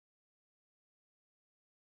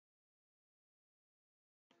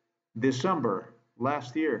December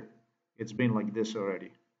last year. It's been like this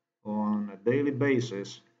already on a daily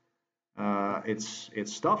basis.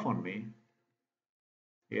 It's tough on me.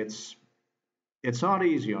 It's not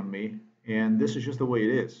easy on me, and this is just the way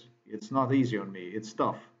it is. It's not easy on me. It's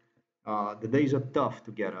tough. The days are tough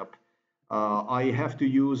to get up. I have to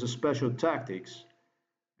use a special tactics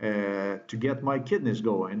to get my kidneys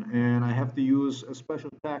going, and I have to use a special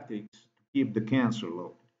tactics to keep the cancer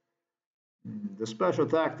low. The special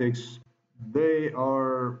tactics, they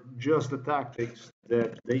are just the tactics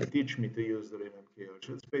that they teach me to use during MKO.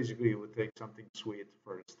 So it's basically you would take something sweet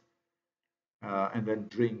first, and then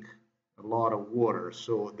drink a lot of water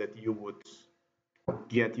so that you would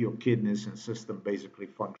get your kidneys and system basically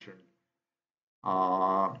function.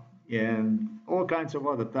 And all kinds of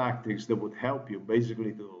other tactics that would help you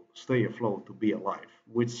basically to stay afloat, to be alive,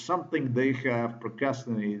 which something they have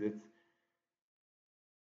procrastinated.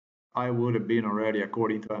 I would have been already,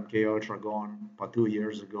 according to MK Ultra, gone but 2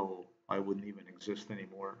 years ago. I wouldn't even exist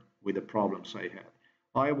anymore with the problems I had.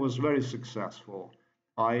 I was very successful.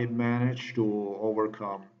 I managed to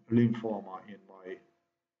overcome lymphoma in my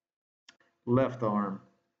left arm.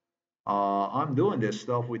 I'm doing this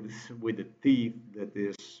stuff with the teeth that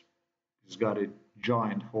has got a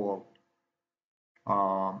giant hole.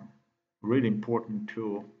 Really important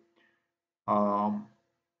too. Um,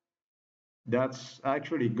 that's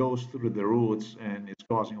actually goes through the roots and it's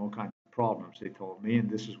causing all kinds of problems. They told me, and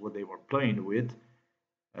this is what they were playing with.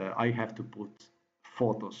 I have to put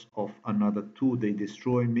photos of another two. They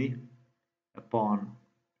destroy me upon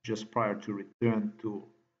just prior to return to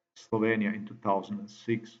Slovenia in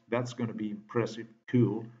 2006. That's going to be impressive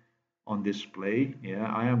too on display.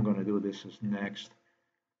 Yeah, I am going to do this as next,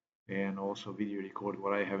 and also video record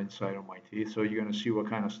what I have inside of my teeth. So you're going to see what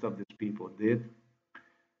kind of stuff these people did.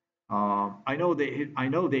 I know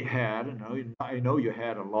they had. I know you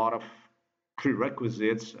had a lot of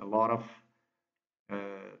prerequisites, a lot of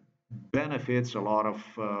uh, benefits, a lot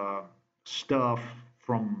of stuff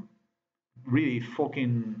from really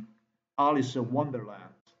fucking Alice in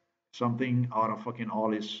Wonderland, something out of fucking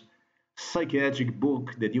Alice psychiatric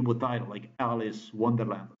book that you would title like Alice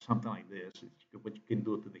Wonderland or something like this. It's what you can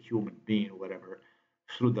do to the human being or whatever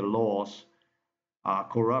through the laws,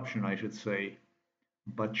 corruption, I should say.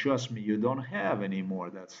 But trust me, you don't have any more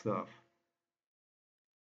of that stuff.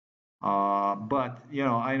 But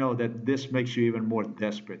I know that this makes you even more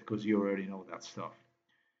desperate because you already know that stuff.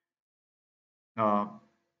 Uh,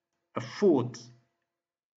 a foot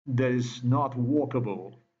that is not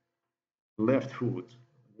walkable, left foot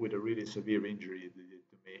with a really severe injury it did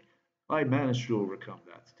to me, I managed to overcome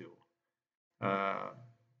that too.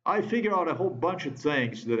 I figured out a whole bunch of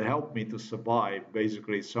things that helped me to survive.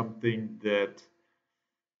 Basically, something that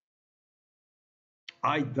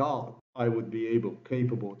I doubt I would be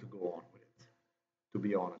capable to go on with it, to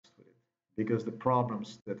be honest with it, because the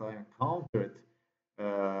problems that I encountered,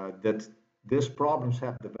 that these problems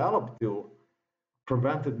have developed to,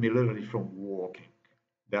 prevented me literally from walking.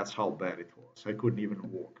 That's how bad it was. I couldn't even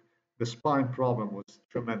walk. The spine problem was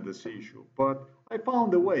a tremendous issue, but I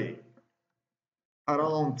found a way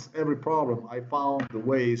around every problem. I found the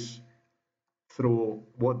ways through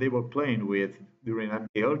what they were playing with during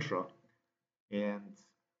MK Ultra, and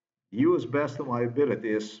use best of my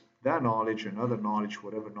abilities, that knowledge and other knowledge,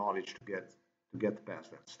 whatever knowledge to get past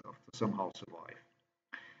that stuff, to somehow survive.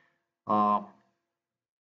 Um,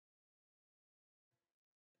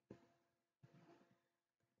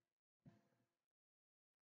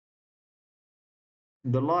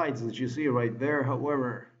 the lights that you see right there,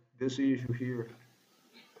 however, this issue here,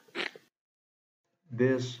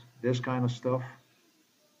 this kind of stuff,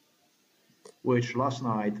 which last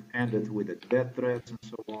night ended with the death threats and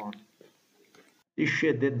so on. This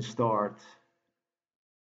shit didn't start,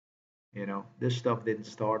 you know, this stuff didn't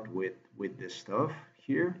start with this stuff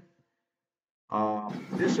here.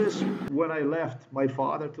 This is when I left my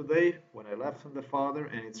father today, when I left from the father,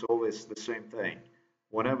 and it's always the same thing.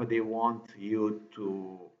 Whenever they want you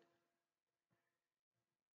to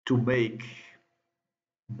make,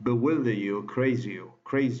 bewilder you, crazy you,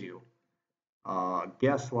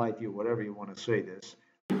 gaslight you, whatever you want to say this,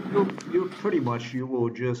 you pretty much, you will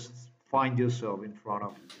just find yourself in front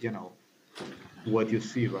of, you know, what you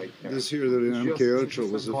see right there. This here that in MK Ultra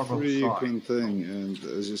was a frequent thing, and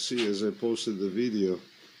as you see, as I posted the video,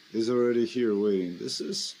 is already here waiting. This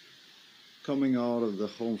is coming out of the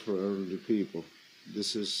home for elderly people.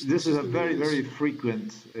 This is a very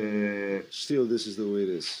frequent. Still, this is the way it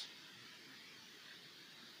is.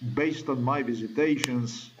 Based on my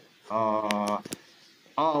visitations,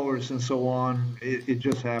 hours and so on, it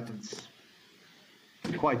just happens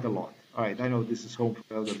quite a lot. All right, I know this is home for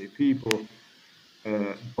elderly people.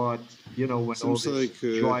 But you know, when seems all like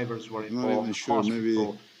drivers were involved, not even sure. Maybe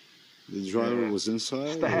the driver was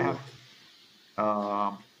inside. Staff.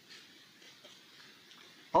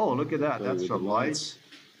 Oh, look at that! That's a light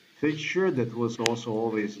fixture that was also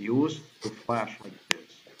always used to flash like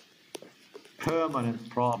this. Permanent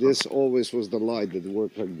problem. This always was the light that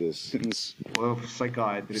worked like this since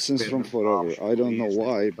psychiatrists. Since from forever. I don't know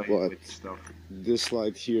why, but this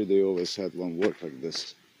light here, they always had one work like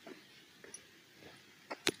this.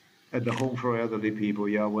 At the home for elderly people,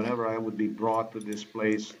 yeah. Whenever I would be brought to this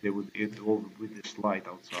place, they would with this light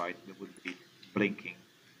outside. They would be blinking,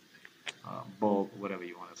 bulb, whatever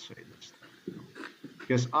you want to say. This,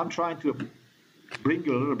 because I'm trying to bring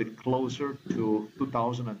you a little bit closer to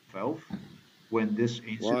 2012, when this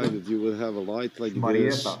incident. Why did you would have a light like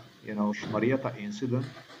Šmarješke, this? you know, Šmarješke incident.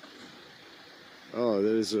 Oh,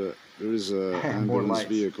 there is a ambulance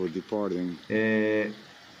vehicle departing.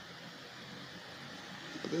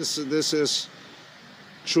 This is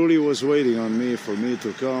truly was waiting on me for me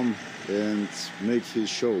to come and make his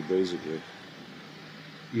show, basically.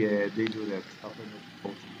 Yeah, they do that stuff in the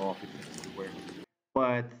post office everywhere.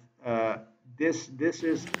 But this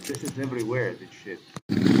is everywhere. This shit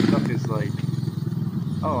stuff is like,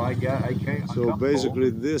 oh, I can't. So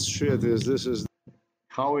basically, this shit is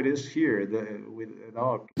how it is here. With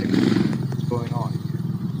our what's going on.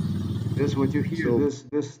 This what you hear. So,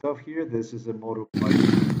 this stuff here. This is a motorbike.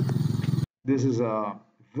 This is a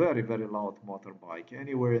very loud motorbike.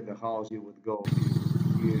 Anywhere in the house you would go, you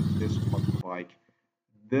would hear this motorbike.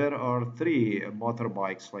 There are 3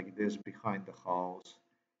 motorbikes like this behind the house,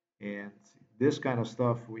 and this kind of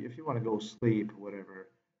stuff. If you want to go sleep, whatever,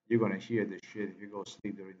 you're gonna hear this shit. If you go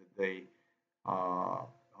sleep during the day,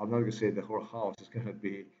 I'm not gonna say the whole house is gonna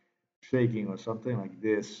be shaking or something like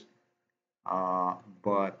this,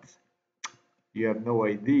 but you have no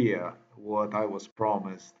idea what I was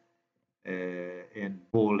promised and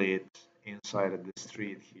bullied inside of the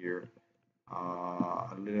street here.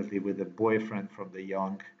 Literally with a boyfriend from the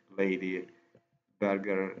young lady,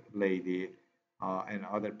 burger lady, and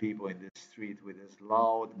other people in the street with these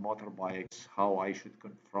loud motorbikes, how I should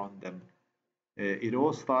confront them. It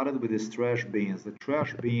all started with these trash bins. The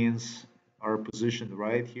trash bins are positioned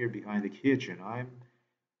right here behind the kitchen.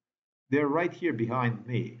 They're right here behind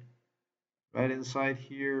me. Right inside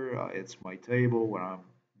here, it's my table where I'm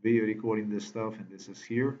video recording this stuff, and this is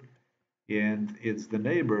here. And it's the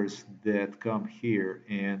neighbors that come here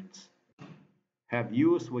and have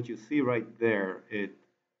used what you see right there. It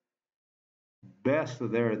best to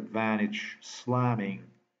their advantage, slamming,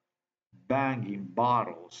 banging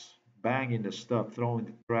bottles, banging the stuff, throwing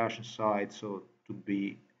the trash inside, so to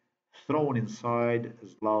be thrown inside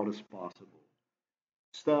as loud as possible.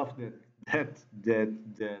 Stuff that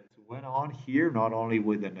went on here, not only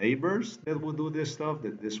with the neighbors that would do this stuff,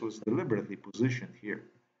 that this was deliberately positioned here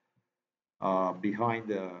behind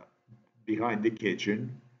the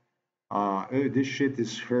kitchen. This shit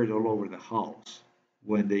is heard all over the house.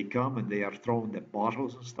 when they come and they are throwing the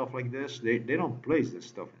bottles and stuff like this, they don't place this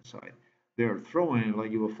stuff inside. They're throwing it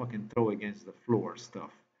like you will fucking throw against the floor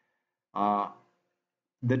stuff. Uh,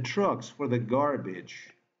 the trucks for the garbage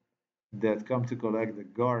that come to collect the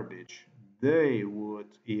garbage, they would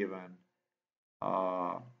even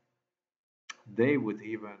uh, they would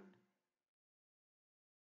even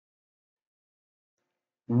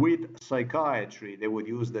with psychiatry, they would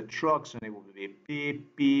use the trucks and it would be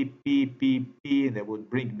beep, beep, beep, beep, beep, and they would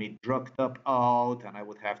bring me drugged up out and I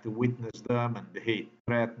would have to witness them and they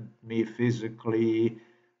threatened me physically.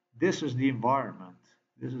 This is the environment.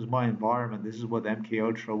 This is my environment. This is what MK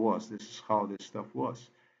Ultra was. This is how this stuff was.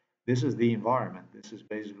 This is the environment. This is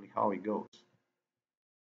basically how it goes.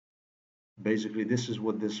 Basically, this is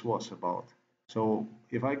what this was about. So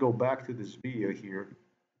if I go back to this video here,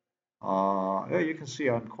 yeah, you can see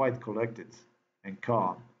I'm quite collected and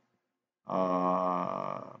calm,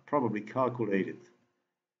 probably calculated.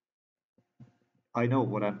 I know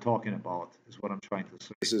what I'm talking about, is what I'm trying to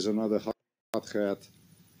say. This is another hothead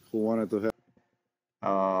who wanted to have.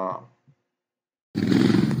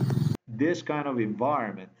 This kind of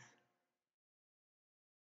environment,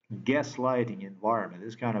 gaslighting environment,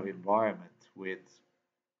 this kind of environment with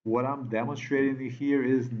what I'm demonstrating here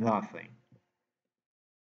is nothing.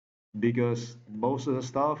 Because most of the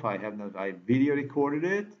stuff I video recorded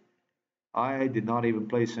it. I did not even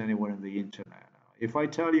place anywhere on the internet. If I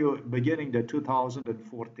tell you beginning the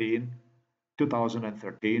 2013,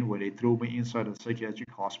 when they threw me inside a psychiatric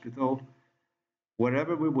hospital,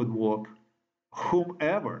 wherever we would walk,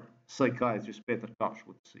 whomever psychiatrist Peter Tosh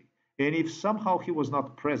would see. And if somehow he was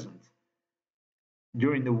not present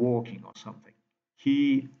during the walking or something,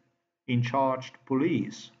 he in charged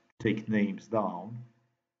police take names down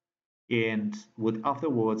and would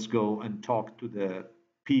afterwards go and talk to the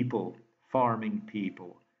people, farming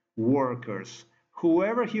people, workers,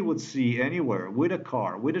 whoever he would see anywhere with a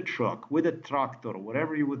car, with a truck, with a tractor,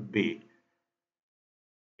 whatever it would be,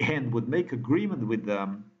 and would make agreement with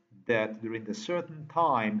them that during a certain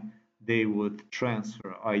time they would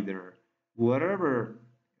transfer either whatever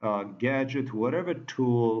gadget, whatever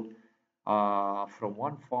tool from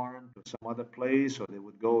one farm to some other place, or they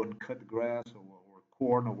would go and cut grass or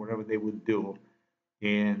corn or whatever they would do,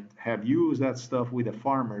 and have used that stuff with the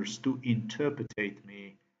farmers to interpretate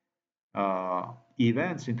me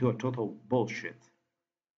events into a total bullshit.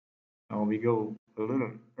 Now we go a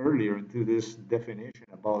little earlier into this definition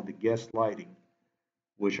about the gaslighting,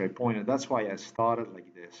 which I pointed. That's why I started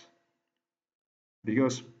like this,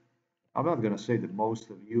 because I'm not going to say that most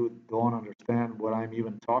of you don't understand what I'm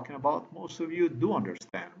even talking about. Most of you do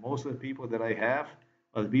understand. Most of the people that I have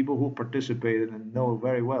are the people who participated and know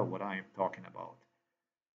very well what I am talking about.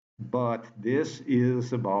 But this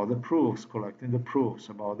is about the proofs, collecting the proofs,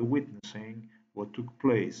 about the witnessing what took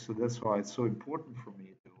place. So that's why it's so important for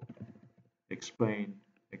me to explain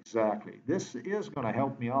exactly. This is going to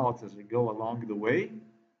help me out as I go along the way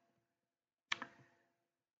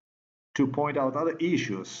to point out other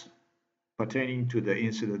issues pertaining to the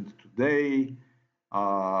incident today,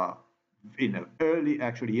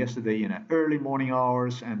 yesterday in the early morning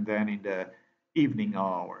hours and then in the evening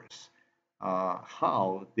hours.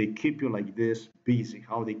 How they keep you like this busy,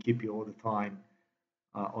 how they keep you all the time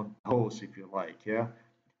on toes, if you like. Yeah.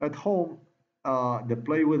 At home, the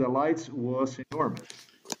play with the lights was enormous.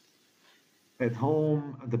 At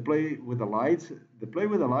home, the play with the lights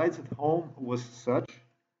at home was such.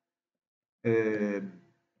 If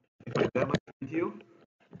I demonstrate you,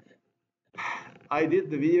 I did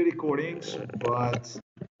the video recordings, but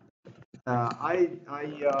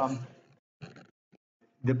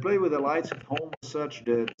the play with the lights at home was such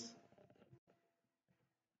that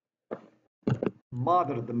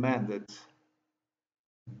mother demanded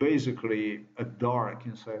basically a dark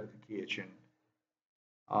inside of the kitchen,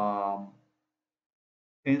 um,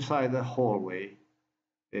 inside the hallway.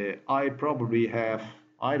 I probably have,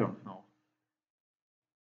 I don't know,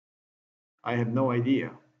 I have no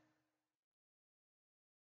idea.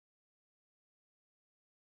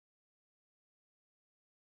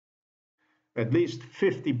 At least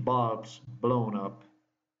 50 bulbs blown up,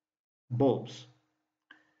 bulbs,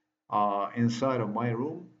 inside of my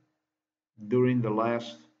room during the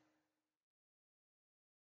last,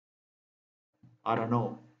 I don't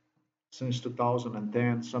know, since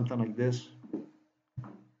 2010, something like this.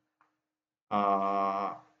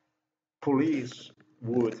 Police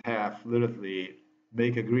would have literally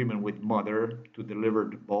make agreement with mother to deliver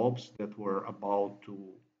the bulbs that were about to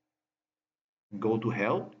go to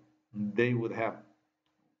hell. They would have,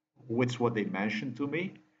 which what they mentioned to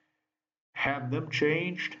me, have them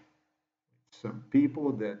changed. Some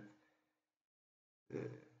people that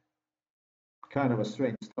kind of a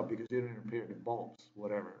strange stuff because they didn't repair the bulbs,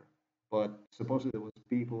 whatever. But supposedly there was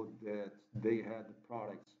people that they had the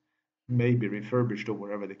products maybe refurbished or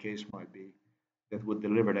whatever the case might be that would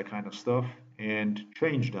deliver that kind of stuff and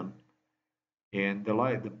change them. And the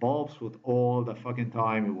light, the bulbs would all the fucking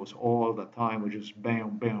time. It was all the time. It just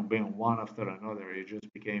bam, bam, bam, one after another. It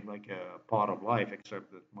just became like a part of life.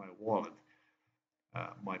 Except that my wallet,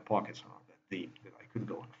 my pockets are not that deep that I could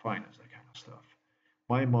go and finance that kind of stuff.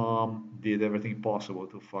 My mom did everything possible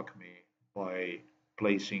to fuck me by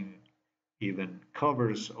placing even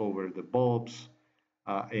covers over the bulbs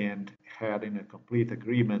and had in a complete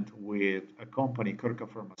agreement with a company, Kirka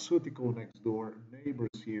Pharmaceutical, next door, neighbors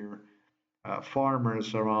here,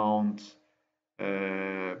 farmers around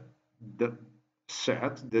the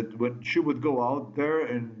set, that when she would go out there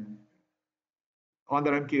and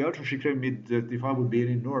under MK Ultra, she claimed me that if I would be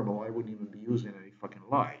any normal, I wouldn't even be using any fucking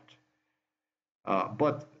light.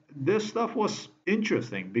 But this stuff was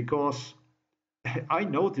interesting because I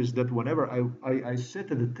noticed that whenever I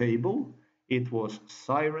sit at the table, it was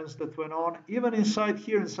sirens that went on. Even inside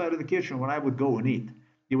here, inside of the kitchen, when I would go and eat,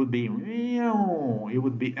 it would be meow, it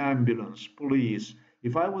would be ambulance, police.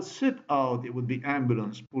 If I would sit out, it would be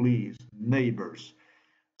ambulance, police, neighbors.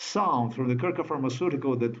 Sound from the Kirka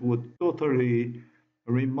Pharmaceutical that would totally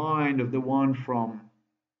remind of the one from.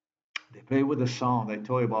 They play with the sound. I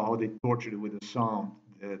told you about how they tortured it with the sound.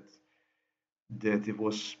 That it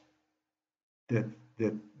was that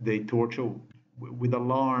that they torture with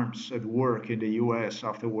alarms at work in the U.S.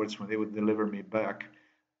 afterwards when they would deliver me back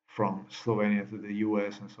from Slovenia to the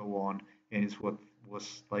U.S. and so on, and it's what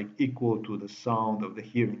was like equal to the sound of the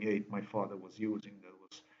hearing aid my father was using that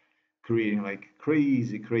was creating like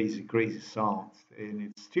crazy, crazy, crazy sounds, and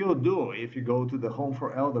it still do if you go to the home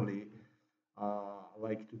for elderly.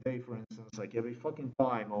 Like today, for instance, like every fucking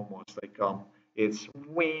time almost, like it's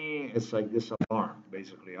wing, it's like this alarm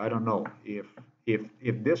basically. I don't know if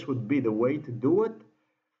this would be the way to do it.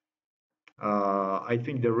 I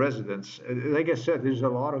think the residents, like I said, there's a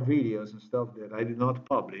lot of videos and stuff that I did not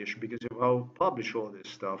publish because if I publish all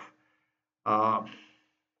this stuff, uh,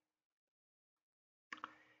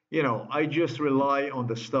 I just rely on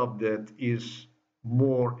the stuff that is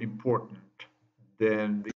more important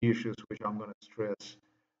than the issues which I'm going to stress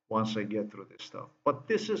once I get through this stuff. But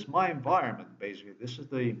this is my environment, basically. This is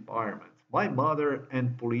the environment. My mother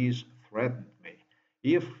and police threatened me.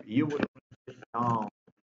 If you would now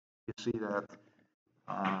you see that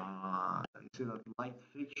light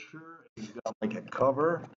fixture, it's got like a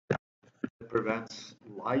cover that prevents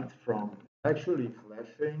light from actually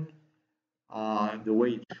flashing the way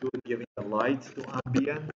it should, giving the light to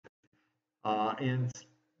ambient. And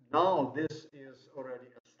now this is already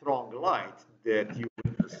a strong light that you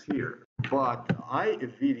witness here. But I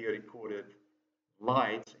video recorded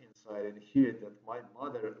lights inside and here that my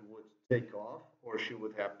mother would take off, or she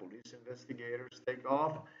would have police investigators take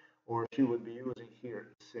off, or she would be using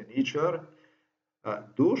here Senicher.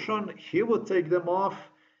 Dushan, he would take them off.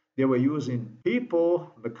 They were using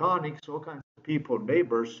people, mechanics, all kinds of people,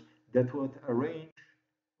 neighbors that would arrange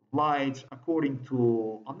lights according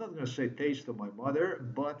to, I'm not going to say taste of my mother,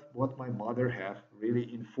 but what my mother had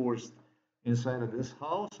really enforced inside of this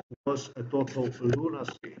house was a total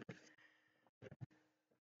lunacy,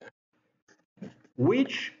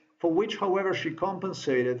 for which, however, she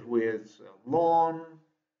compensated with lawn,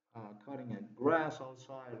 cutting a grass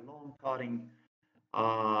outside, lawn cutting,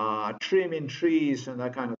 trimming trees and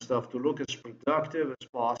that kind of stuff to look as productive as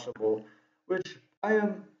possible, which I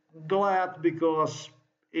am glad because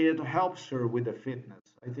it helps her with the fitness.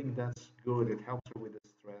 I think that's good. It helps her with the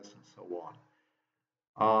stress and so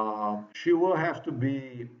on. She will have to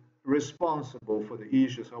be responsible for the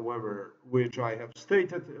issues, however, which I have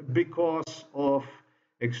stated because of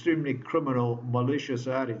extremely criminal, malicious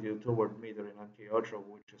attitude toward me during Anti-Ultra,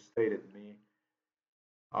 which has stated me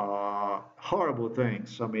horrible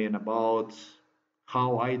things. I mean, about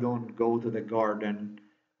how I don't go to the garden,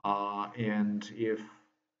 and if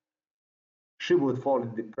she would fall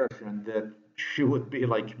in depression, that she would be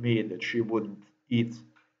like me, that she wouldn't eat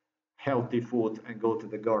healthy food and go to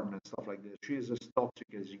the garden and stuff like this. She's as toxic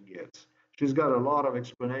as she gets. She's got a lot of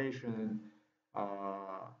explanation.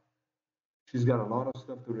 Uh, she's got a lot of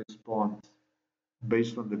stuff to respond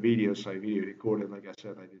based on the videos I video recorded. Like I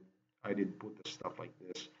said, I didn't put the stuff like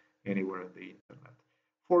this anywhere on the internet.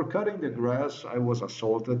 For cutting the grass, I was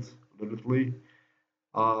assaulted literally.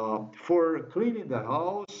 For cleaning the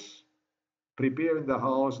house, preparing the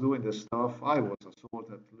house, doing the stuff, I was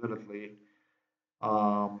assaulted literally.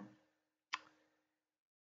 Um,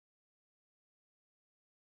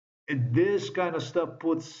 this kind of stuff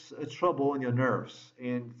puts trouble on your nerves.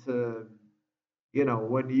 And,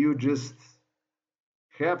 when you just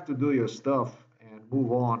have to do your stuff and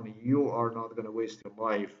move on, you are not going to waste your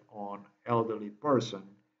life on elderly person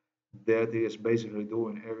that is basically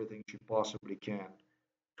doing everything she possibly can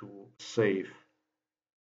to save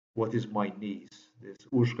what is my niece, this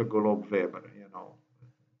Ushka Golob Weber,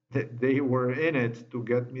 They were in it to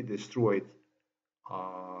get me destroyed,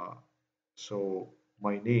 so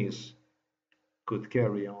my niece could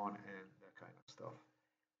carry on and that kind of stuff.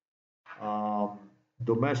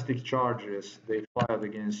 Domestic charges they filed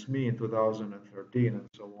against me in 2013 and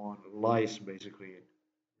so on, lies basically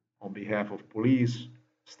on behalf of police,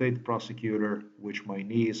 state prosecutor, which my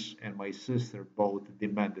niece and my sister both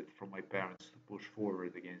demanded from my parents to push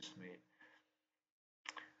forward against me.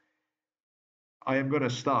 I am going to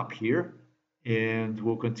stop here and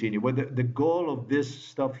we'll continue. But the goal of this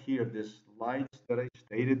stuff here, this lights that I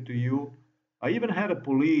stated to you, I even had a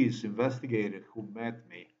police investigator who met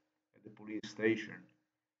me at the police station,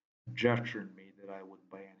 gestured me that I would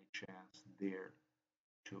by any chance dare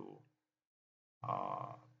to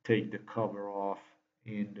take the cover off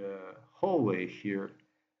in the hallway here,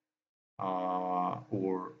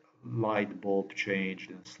 or light bulb changed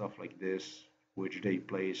and stuff like this, which they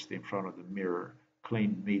placed in front of the mirror,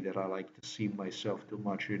 claimed me that I like to see myself too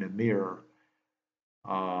much in a mirror.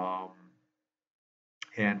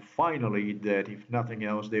 And finally, that if nothing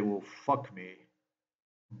else, they will fuck me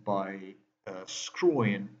by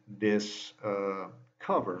screwing this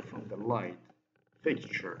cover from the light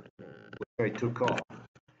fixture, which I took off,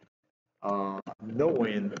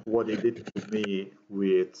 knowing what they did to me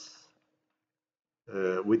with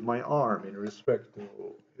my arm in respect to,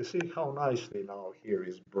 you see how nicely now here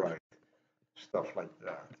is bright, stuff like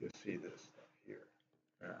that. You see this stuff here.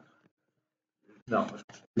 Yeah. Now,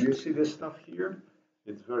 do you see this stuff here?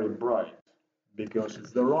 It's very bright because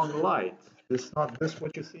it's the wrong light. This not this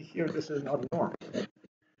what you see here. This is not normal.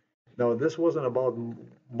 Now, this wasn't about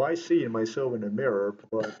my seeing myself in the mirror,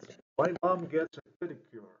 but my mom gets a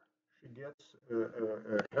pedicure. She gets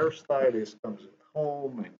a hairstylist comes at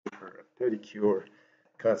home and gives her a pedicure,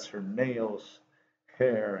 cuts her nails,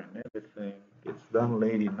 hair, and everything. It's done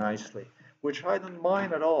lady nicely, which I don't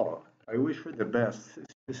mind at all. I wish her the best.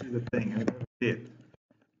 This is the thing. I never did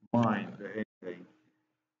mind anything.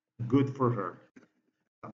 Good for her.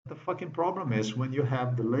 The fucking problem is when you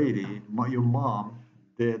have the lady, your mom,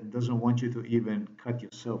 that doesn't want you to even cut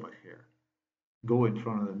yourself a hair. Go in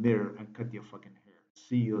front of the mirror and cut your fucking hair.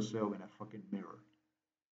 See yourself in a fucking mirror.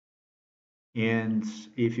 And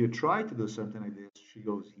if you try to do something like this, she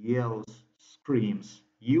goes, yells, screams,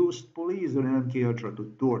 used police and MKUltra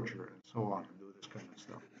to torture and so on and do this kind of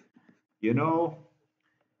stuff.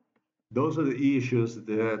 Those are the issues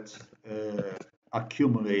that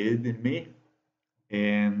accumulated in me.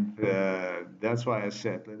 And that's why I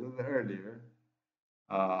said a little earlier,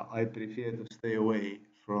 I prefer to stay away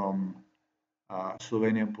from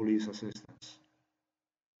Slovenian police assistance.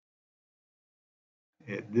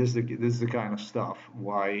 This is the kind of stuff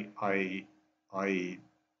why I,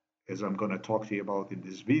 as I'm going to talk to you about in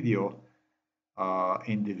this video,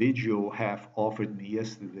 individual have offered me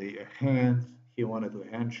yesterday a hand. He wanted to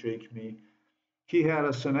handshake me. He had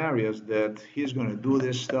a scenarios that he's going to do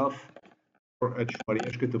this stuff at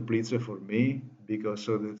Šmarješke toplice for me, because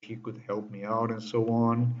so that he could help me out and so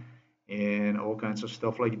on, and all kinds of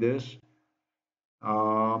stuff like this.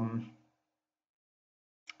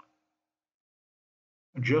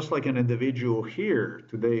 Just like an individual here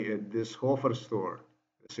today at this Hofer store,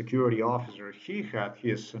 a security officer, he had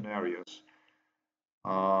his scenarios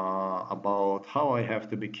about how I have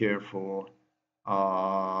to be careful,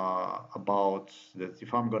 about that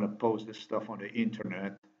if I'm going to post this stuff on the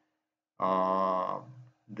internet,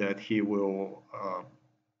 that he will,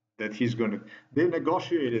 that he's going to, they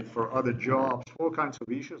negotiated for other jobs, all kinds of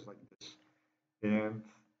issues like this. And,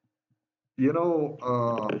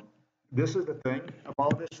 this is the thing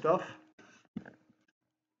about this stuff.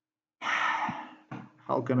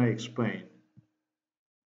 How can I explain?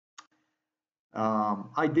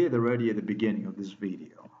 I did already at the beginning of this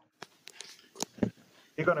video.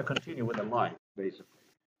 You're going to continue with the line, basically.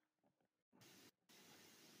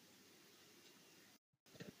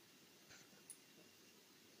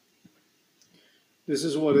 This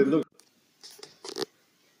is what it looks.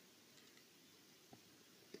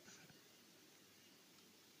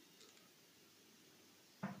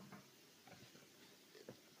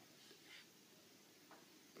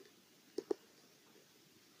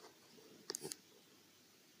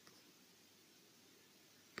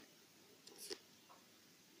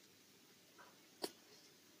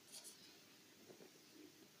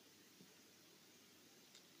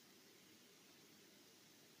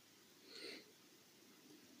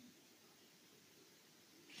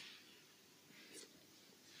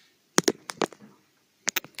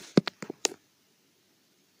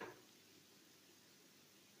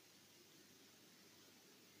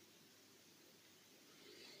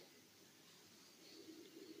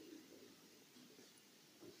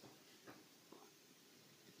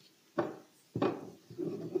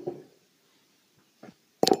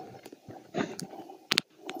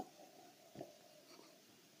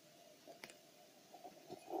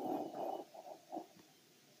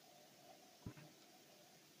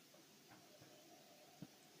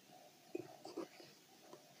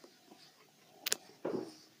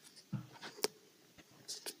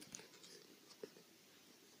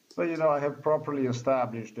 So, you know, I have properly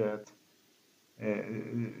established that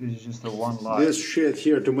it's just a one light. This shit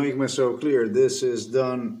here, to make myself clear, this is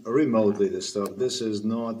done remotely, this stuff. This is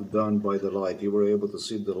not done by the light. You were able to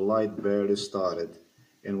see the light barely started.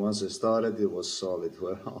 And once it started, it was solid.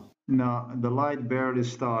 Well, no, the light barely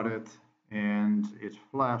started and it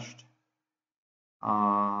flashed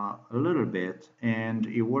a little bit, and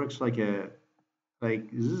it works like immaculate,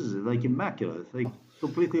 like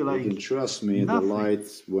completely like. you can trust me, nothing. The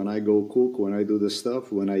light, when I go cook, when I do the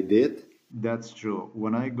stuff, when I did. That's true.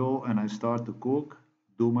 When I go and I start to cook,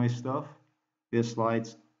 do my stuff, these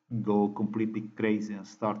lights go completely crazy and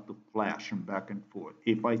start to flash and back and forth.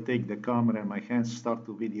 If I take the camera and my hands start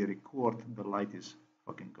to video record, the light is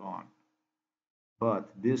fucking gone. But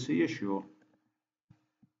this issue,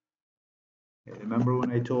 remember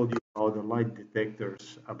when I told you about the light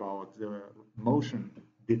detectors, about the motion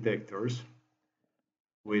detectors,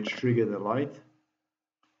 which trigger the light,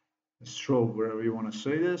 strobe, wherever you want to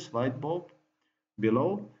say this, light bulb,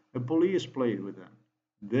 below, the police played with them.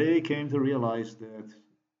 They came to realize that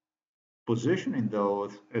positioning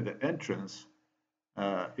those at the entrance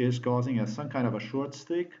is causing some kind of a short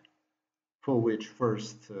stick, for which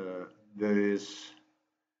first there is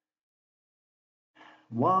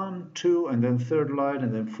 1, 2, and then third light,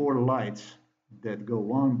 and then 4 lights that go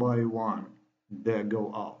one by one that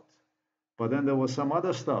go out. But then there was some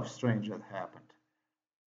other stuff strange that happened.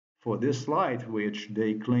 For this light, which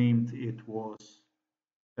they claimed it was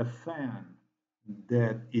a fan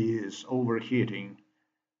that is overheating,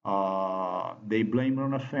 they blame it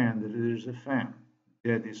on a fan, that it is a fan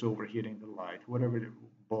that is overheating the light, whatever the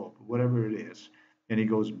bulb, whatever it is, and it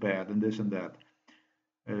goes bad and this and that.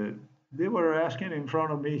 They were asking in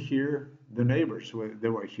front of me here, the neighbors, they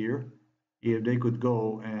were here, if they could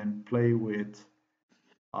go and play with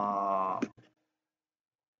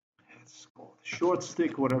it's called short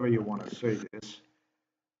stick, whatever you want to say this,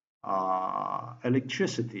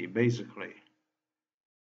 electricity, basically.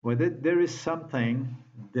 Well, there is something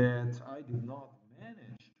that I did not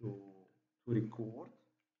manage to record,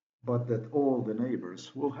 but that all the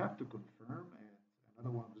neighbors will have to confirm, and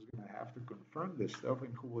another one who's going to have to confirm this stuff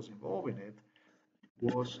and who was involved in it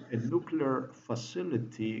was a nuclear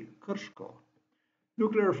facility, Krško.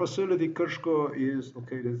 Nuclear facility Krško is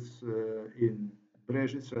located in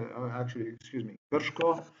Brežice, actually, excuse me,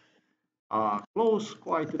 Krško, close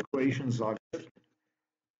quite to Croatian Zagreb.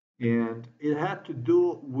 And it had to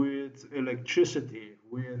do with electricity,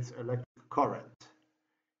 with electric current.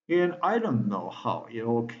 And I don't know how it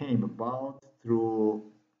all came about, through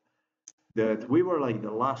that we were like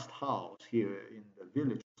the last house here in the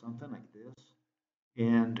village, something like this.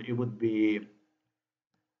 And it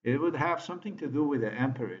would have something to do with the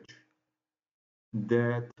amperage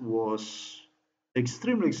that was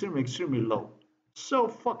extremely, extremely, extremely low. So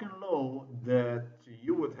fucking low that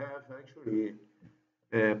you would have actually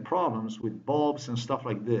problems with bulbs and stuff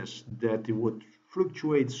like this, that it would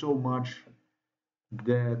fluctuate so much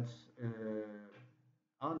that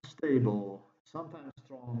unstable, sometimes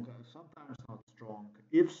strong, sometimes not strong.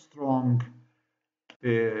 If strong,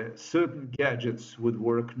 certain gadgets would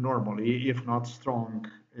work normally. If not strong,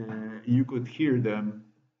 you could hear them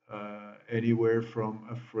anywhere from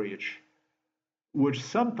a fridge, which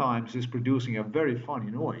sometimes is producing a very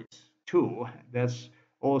funny noise too. That's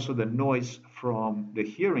also the noise from the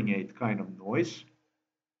hearing aid kind of noise.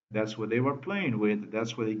 That's what they were playing with.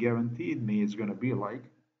 That's what they guaranteed me it's going to be like.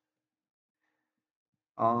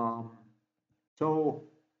 So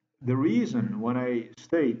the reason when I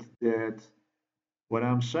state that what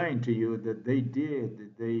I'm saying to you that they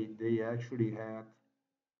actually had,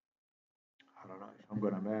 I don't know if I'm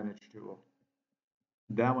going to manage to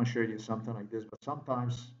demonstrate you something like this, but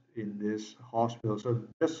sometimes in this hospital, so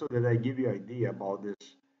just so that I give you an idea about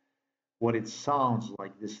this, what it sounds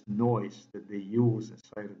like, this noise that they use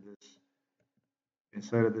inside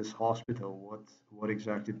of this hospital, what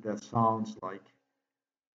exactly that sounds like.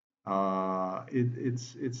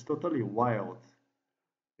 It's totally wild.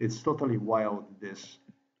 It's totally wild, this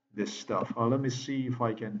stuff. Let me see if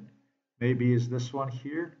I can. Maybe is this one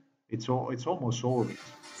here? It's almost always.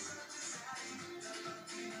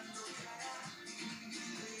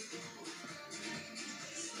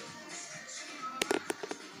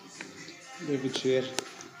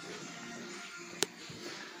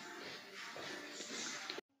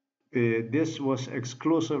 This was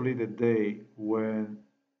exclusively the day when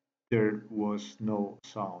there was no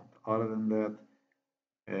sound. Other than that,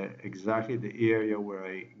 exactly the area where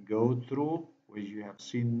I go through, where you have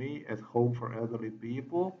seen me at home for elderly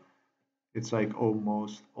people, it's like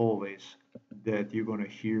almost always that you're gonna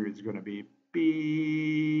hear it's gonna be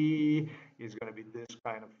beep, me is going to be this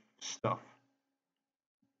kind of stuff.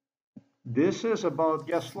 This is about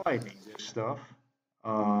gaslighting, this stuff.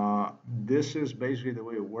 This is basically the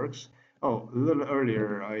way it works. Oh, a little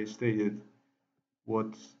earlier I stated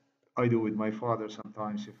what I do with my father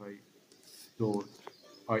sometimes if I don't,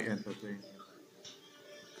 I entertain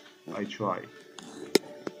him. I try,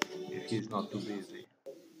 if he's not too busy.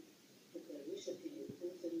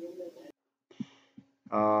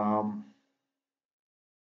 Yeah, I'm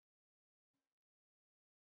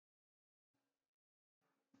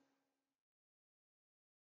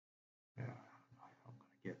gonna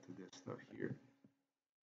get to this stuff here.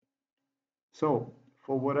 So,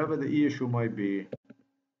 for whatever the issue might be,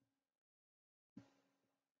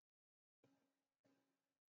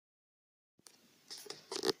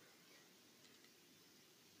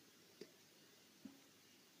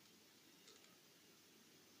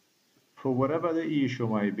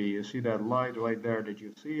 you see that light right there, did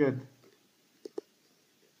you see it?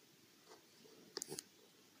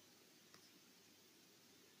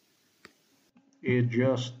 It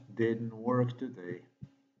just didn't work today.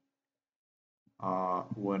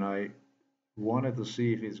 When I wanted to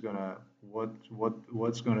see if it's gonna,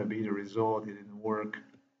 what's gonna be the result, it didn't work.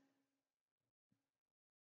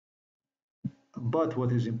 But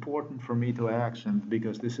what is important for me to action,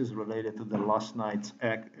 because this is related to the last night's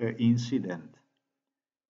incident,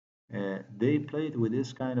 they played with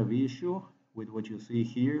this kind of issue, with what you see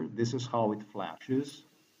here. This is how it flashes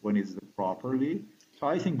when it's properly. So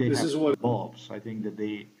I think they have bulbs. I think that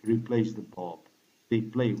they replaced the bulb. They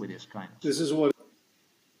play with this kind of stuff. This is what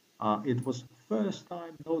it was first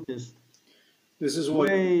time noticed. This is what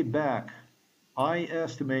way back. I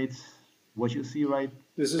estimate what you see right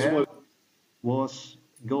this is there what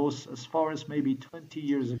goes as far as maybe 20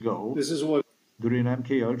 years ago. This is what during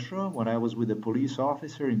MK Ultra, when I was with a police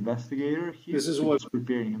officer investigator, he was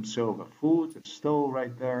preparing himself a food, a stove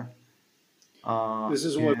right there. This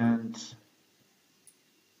is what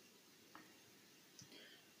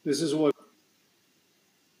This is what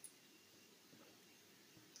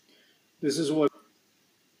This is what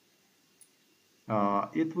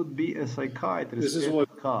it would be a psychiatrist This is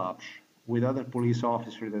what cops with other police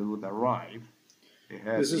officers that would arrive. They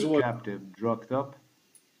had the captive drugged up,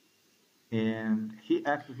 and he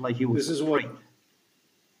acted like he was afraid.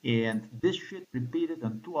 And this shit repeated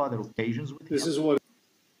on 2 other occasions with this him. is what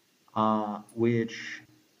Which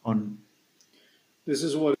on This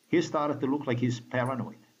is what he started to look like he's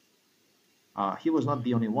paranoid. He was not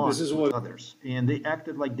the only one. This is what others, and they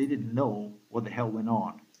acted like they didn't know what the hell went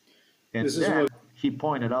on. And this is then what he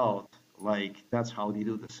pointed out, like that's how they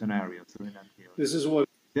do the scenarios during that period. This is what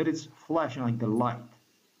that it's flashing like the light,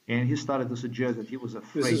 and he started to suggest that he was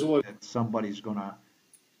afraid that somebody's gonna,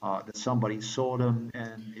 that somebody saw them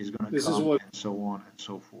and is gonna come and so on and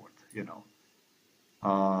so forth. You know.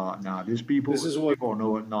 Now these people, people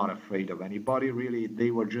are not afraid of anybody really.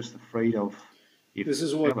 They were just afraid of. If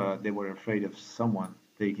ever they were afraid of someone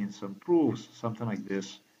taking some proofs, something like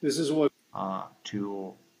this. This is what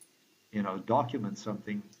to, you know, document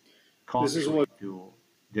something contrary to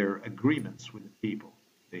their agreements with the people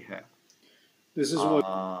they had. This is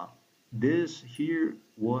what this here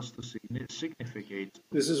was to significate.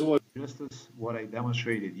 This is what just as what I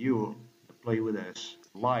demonstrated you to play with this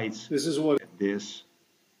lights. This is what this.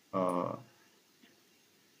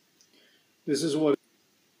 This is what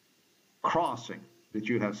crossing that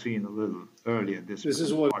you have seen a little earlier. This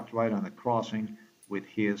is what parked right on the crossing with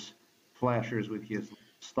his flashers, with his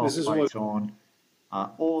stop lights on.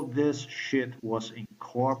 All this shit was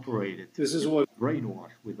incorporated. This is what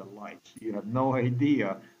brainwashed with the lights. You have no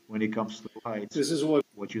idea when it comes to lights. This is what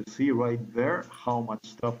you see right there. How much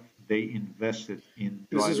stuff they invested in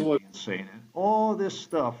driving you insane, and all this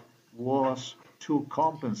stuff was to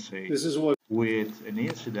compensate. This is what with an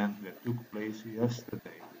incident that took place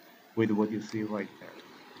yesterday. With what you see right there.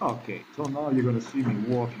 Okay, so now you're going to see me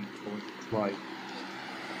walking towards the slide.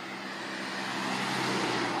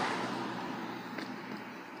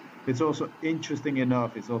 It's also interesting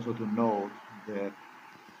enough, it's also to note that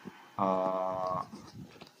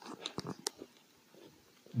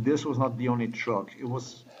this was not the only truck. It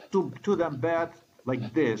was too damn bad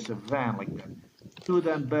like this, a van like that. Too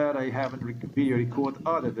damn bad I haven't video recorded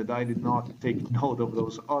other that I did not take note of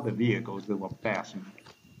those other vehicles that were passing.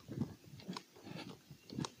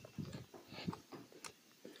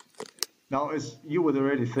 Now, as you would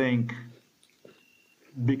already think,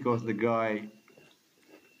 because the guy,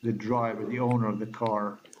 the driver, the owner of the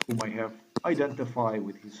car, whom I have identified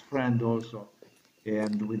with his friend also,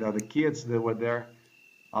 and with other kids that were there,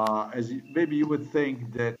 maybe you would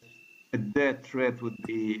think that a death threat would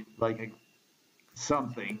be like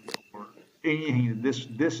something or anything,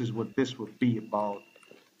 this is what this would be about,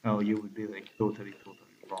 no, you would be like totally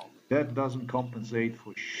wrong. That doesn't compensate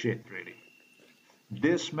for shit, really.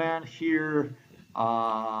 This man here,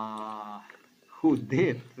 who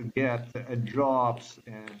did get jobs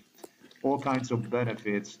and all kinds of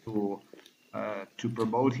benefits to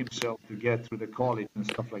promote himself, to get through the college and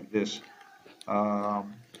stuff like this.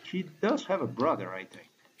 He does have a brother, I think.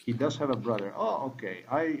 He does have a brother. Oh, okay.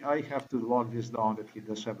 I have to log this down that he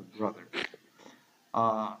does have a brother.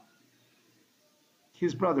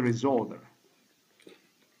 His brother is older.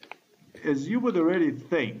 As you would already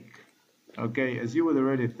think, okay, as you would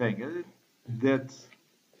already think, that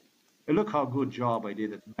look how good job I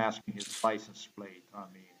did at masking his license plate. I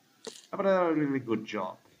mean, but a really good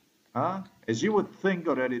job. Huh? As you would think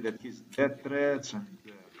already that his death threats and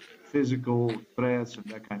physical threats and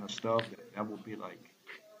that kind of stuff, that would be like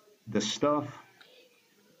the stuff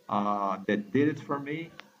that did it for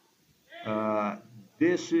me.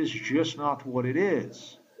 This is just not what it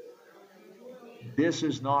is. This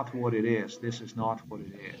is not what it is. This is not what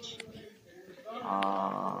it is.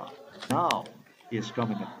 Now is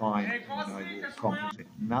coming a time when I will compensate.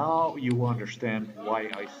 Now you understand why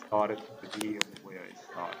I started the video the way I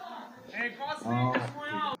started.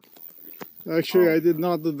 Actually, I did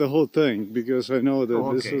not do the whole thing because I know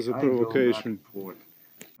that this is a provocation.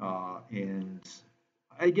 And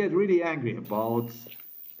I get really angry about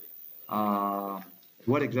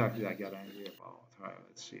what exactly I got angry about. All right,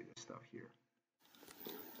 let's see this stuff here.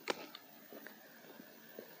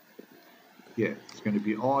 Yeah, it's going to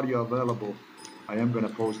be audio available. I am going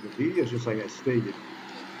to post the videos just like I stated.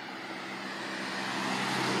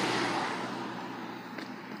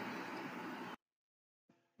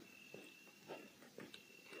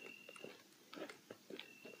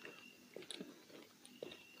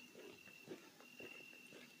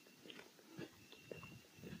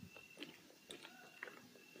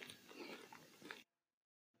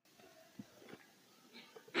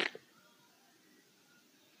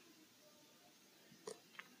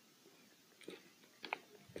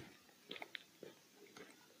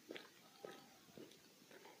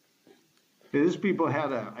 These people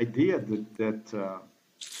had an idea that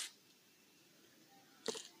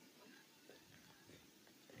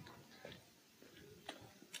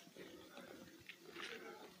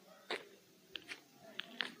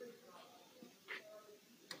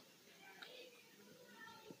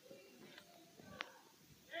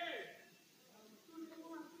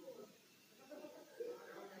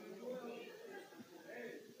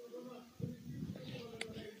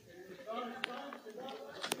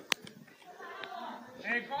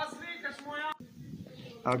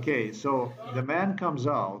okay, so the man comes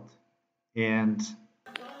out, and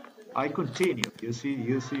I continue. You see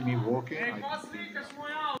me walking.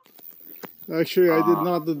 Actually, I did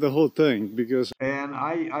not do the whole thing because. And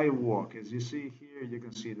I walk. As you see here, you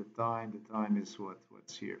can see the time. The time is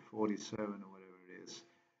what's here, 47 or whatever it is.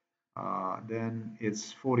 Then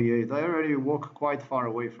it's 48. I already walk quite far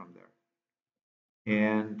away from there.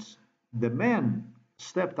 And the man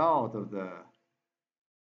stepped out of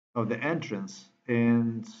the entrance,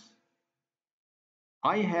 and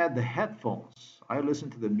I had the headphones. I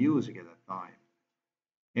listened to the music at that time.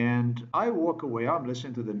 And I walk away, I'm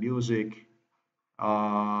listening to the music.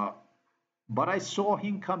 But I saw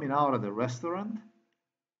him coming out of the restaurant,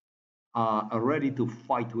 ready to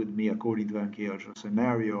fight with me, according to MKUltra's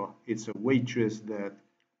scenario. It's a waitress that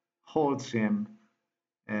holds him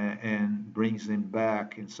and brings him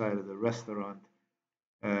back inside of the restaurant,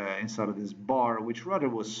 inside of this bar, which rather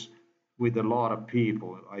was with a lot of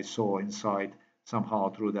people. I saw inside somehow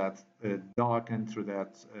through that darkened, through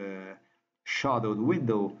that shadowed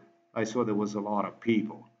window. I saw there was a lot of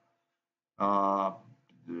people.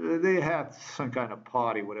 They had some kind of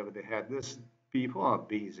party, whatever they had. These people are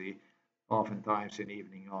busy, oftentimes in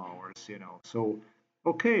evening hours, you know. So,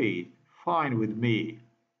 okay, fine with me.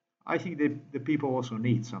 I think the people also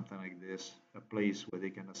need something like this, a place where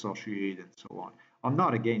they can associate and so on. I'm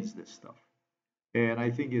not against this stuff. And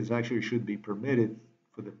I think it actually should be permitted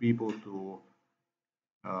for the people to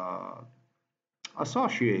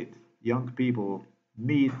associate, young people,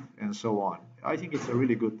 meet, and so on. I think it's a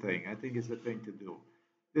really good thing. I think it's the thing to do.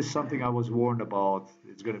 This is something I was warned about.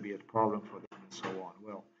 It's going to be a problem for them and so on.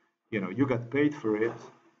 Well, you know, you got paid for it.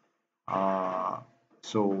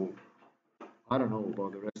 So I don't know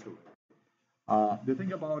about the rest of it. The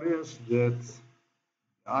thing about it is that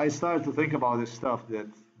I started to think about this stuff that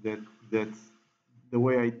the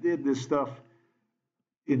way I did this stuff,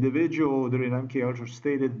 individual during MKUltra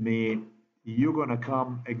stated me, you're gonna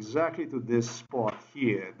come exactly to this spot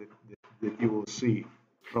here that you will see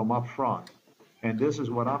from up front. And this is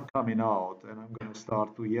what I'm coming out, and I'm going to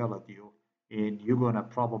start to yell at you, and you're going to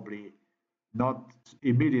probably not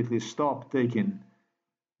immediately stop taking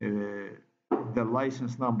the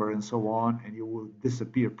license number and so on, and you will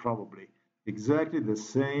disappear probably. Exactly the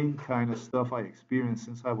same kind of stuff I experienced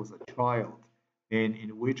since I was a child, and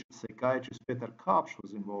in which psychiatrist Peter Kapsch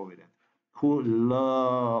was involved in, who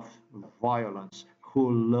loved violence,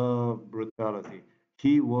 who loved brutality.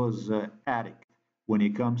 He was an addict when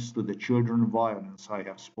it comes to the children violence I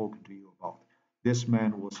have spoken to you about. This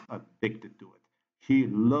man was addicted to it. He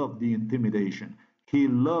loved the intimidation. He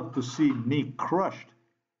loved to see me crushed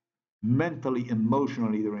mentally,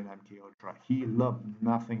 emotionally during MK Ultra. He loved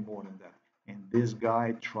nothing more than that. And this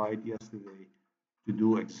guy tried yesterday to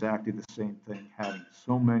do exactly the same thing, having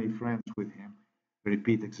so many friends with him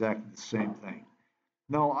repeat exactly the same thing.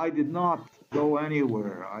 No, I did not go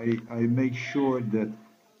anywhere. I make sure that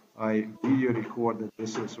I video record that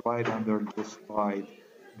this is right under this light,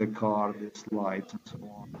 the car, this light, and so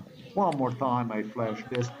on. One more time, I flash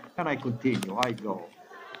this, and I continue. I go.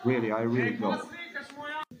 Really, I really go.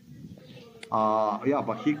 Yeah,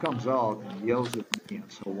 but he comes out and yells at me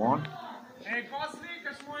and so on.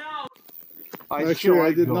 Actually,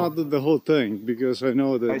 I did not do the whole thing because I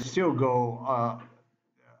know that. I still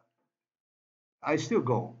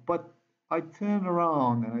go. But I turn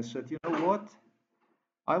around and I said, you know what?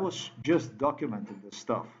 I was just documenting the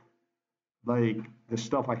stuff, like the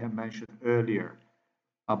stuff I had mentioned earlier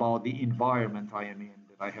about the environment I am in,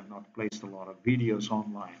 that I have not placed a lot of videos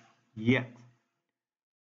online yet.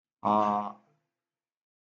 As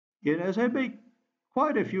I make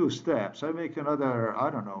quite a few steps, I make another, I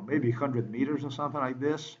don't know, maybe 100 meters or something like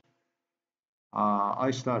this.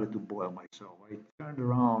 I started to boil myself. I turned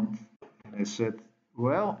around and I said,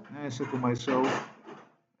 well, I said to myself,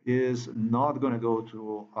 is not going to go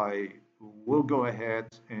to, I will go ahead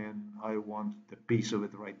and I want the piece of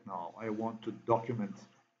it right now. I want to document,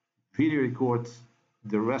 video record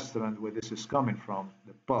the restaurant where this is coming from,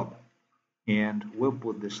 the pub, and we'll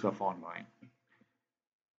put this stuff online.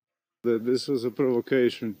 That this was a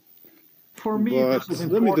provocation. For me, but this is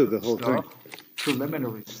let me do the whole stuff, thing.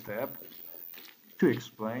 Preliminary step to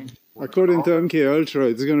explain. According to MK Ultra,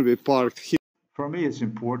 it's going to be parked here. For me, it's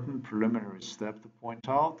important preliminary step to point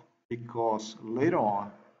out because later on,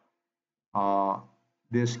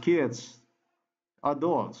 these kids,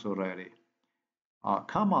 adults already,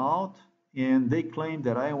 come out and they claim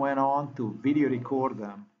that I went on to video record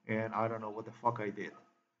them and I don't know what the fuck I did,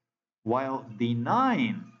 while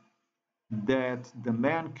denying that the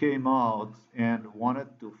man came out and wanted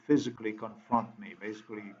to physically confront me,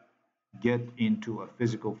 basically get into a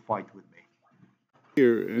physical fight with me.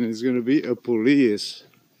 Here, and it's going to be a police.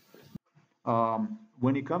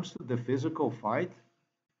 When it comes to the physical fight,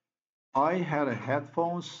 I had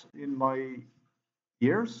headphones in my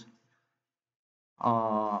ears.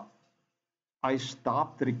 I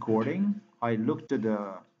stopped recording. I looked at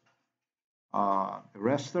the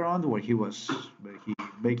restaurant where he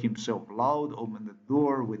make himself loud, open the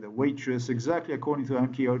door with the waitress, exactly according to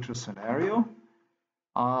MK Ultra scenario.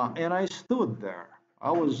 And I stood there.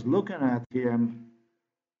 I was looking at him,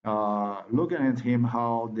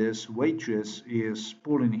 how this waitress is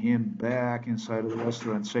pulling him back inside of the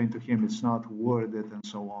restaurant, saying to him it's not worth it, and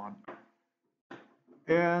so on.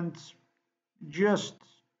 And just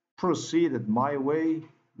proceeded my way,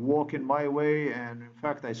 walking my way, and in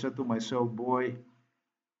fact, I said to myself, boy,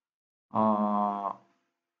 I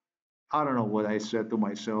don't know what I said to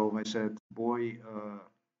myself. I said, boy,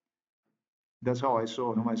 that's how I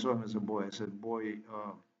saw him. I saw him as a boy. I said, boy,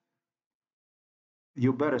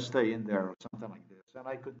 you better stay in there or something like this. And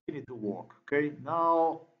I continued to walk. Okay,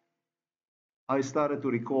 now I started to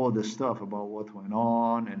recall the stuff about what went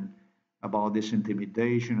on and about this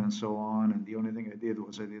intimidation and so on. And the only thing I did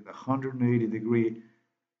was I did a 180-degree,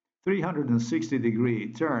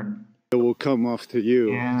 360-degree turn. It will come after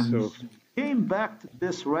you. And so came back to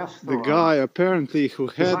this restaurant. the guy apparently who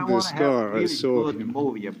had this car, really I saw him,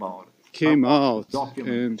 movie about it, came out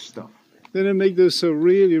and stuff. Then it made this so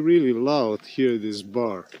really, really loud here at this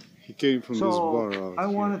bar. He came from this bar out I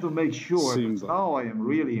wanted to make sure that Simba. now I am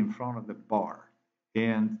really in front of the bar.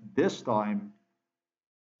 And this time,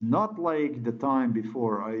 not like the time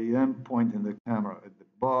before, I am pointing the camera at the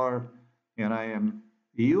bar and I am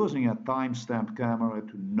using a timestamp camera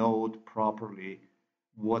to note properly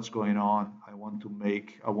what's going on. I want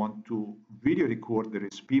to video record. There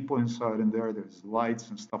is people inside in there, there's lights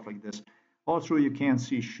and stuff like this. Also, you can't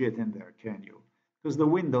see shit in there, can you? Because the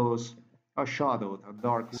windows are shadowed, are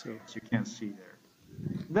dark windows, you can't see there.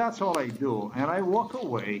 That's all I do, and I walk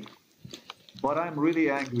away, but I'm really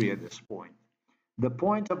angry at this point. The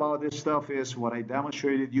point about this stuff is what I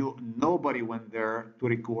demonstrated you. Nobody went there to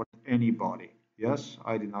record anybody. Yes,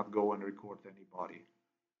 I did not go and record anybody.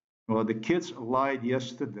 Well, the kids lied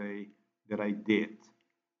yesterday that I did.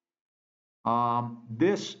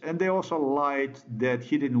 And they also lied that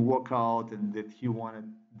he didn't work out and that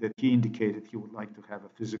he indicated he would like to have a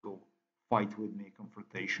physical fight with me,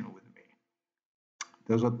 confrontation with me.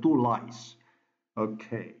 Those are two lies.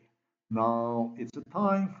 Okay, now it's a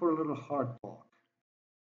time for a little hard talk.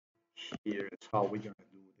 Here's how we're gonna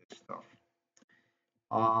do this stuff.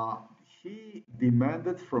 Uh, he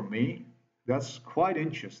demanded from me, that's quite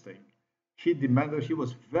interesting. He demanded, he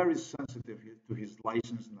was very sensitive to his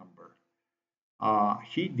license number.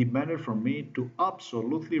 He demanded from me to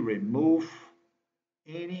absolutely remove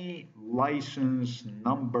any license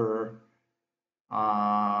number,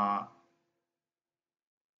 uh,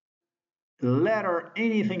 letter,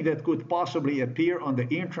 anything that could possibly appear on the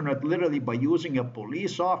internet, literally by using a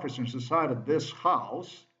police officer inside of this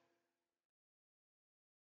house.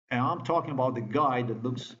 And I'm talking about the guy that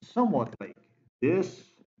looks somewhat like this.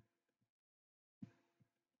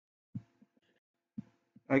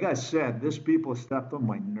 Like I said, these people stepped on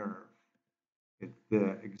my nerve.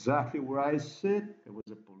 Exactly where I sit, there was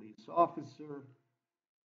a police officer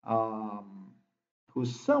who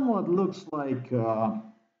somewhat looks like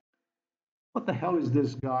what the hell is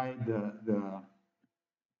this guy?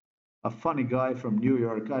 A funny guy from New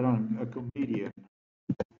York. I don't know, a comedian.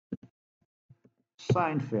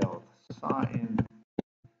 Seinfeld.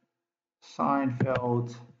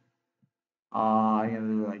 Seinfeld.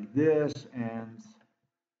 Like this, and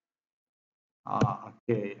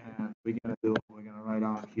okay, and we're gonna write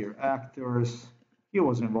out here actors. He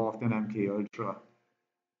was involved in MK Ultra.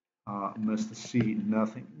 Mr. C,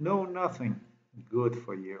 nothing. No, nothing. Good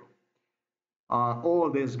for you. All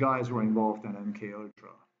these guys were involved in MK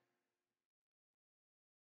Ultra.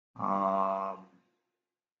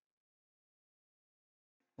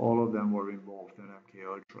 All of them were involved in MK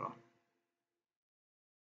Ultra.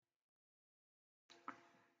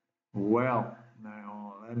 Well,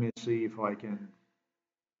 now let me see if I can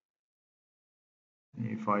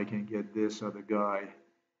get this other guy.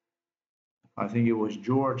 I think it was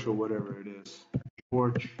George or whatever it is.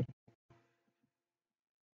 George.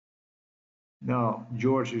 No,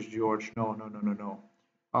 George is George. No, no, no, no, no.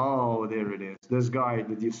 Oh, there it is. This guy,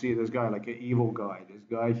 did you see this guy, like an evil guy? This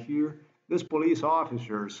guy here, this police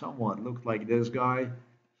officer somewhat looked like this guy.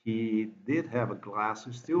 He did have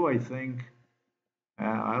glasses too, I think.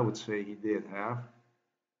 I would say he did have.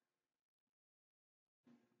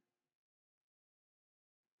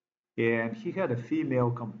 And he had a female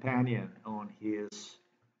companion on his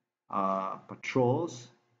patrols,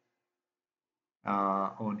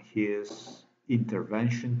 on his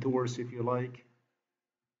intervention tours, if you like.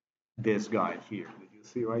 This guy here, did you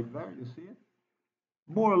see right there? You see it?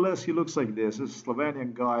 More or less, he looks like this. This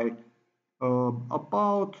Slovenian guy,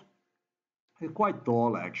 about quite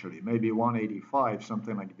tall actually, maybe 185,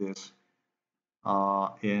 something like this.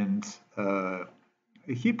 And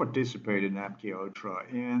he participated in MK Ultra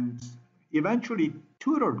and eventually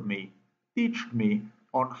tutored me, taught me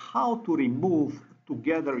on how to remove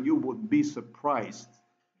together. You would be surprised.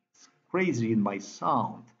 It's crazy in my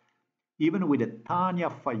sound. Even with a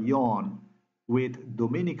Tanya Fayon, with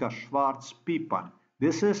Dominika Schwarz-Pipan.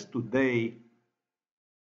 This is today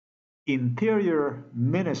Interior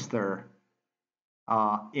Minister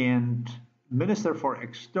and Minister for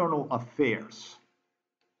External Affairs,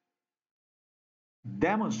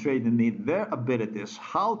 demonstrating me their abilities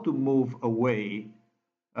how to move away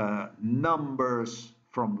numbers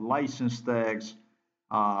from license tags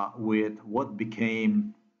with what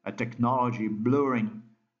became a technology blur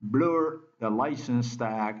the license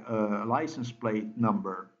tag, license plate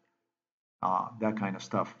number, that kind of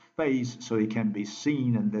stuff, face so it can be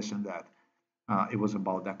seen and this and that. It was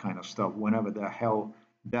about that kind of stuff. Whenever the hell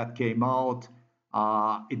that came out,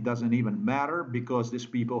 it doesn't even matter because these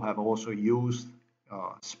people have also used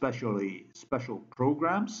special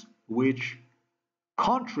programs, which,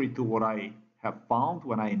 contrary to what I have found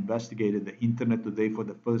when I investigated the internet today for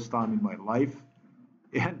the first time in my life,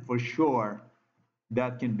 and for sure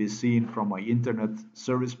that can be seen from my internet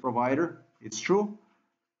service provider, it's true.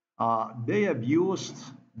 They have used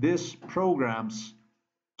these programs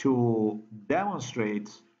to demonstrate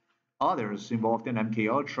others involved in MK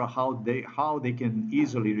Ultra how they can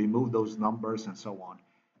easily remove those numbers and so on.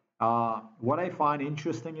 What I find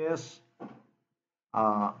interesting is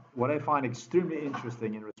what I find extremely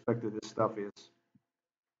interesting in respect to this stuff is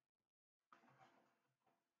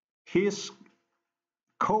his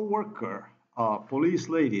co-worker, police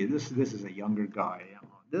lady. This is a younger guy.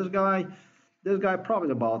 This guy This guy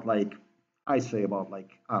probably about like, I say about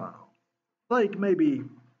like, I don't know, like maybe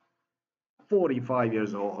 45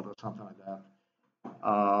 years old or something like that.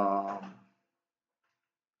 I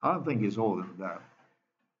don't think he's older than that.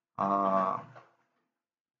 Uh,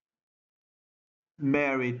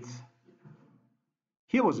 Married.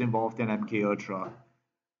 He was involved in MK Ultra.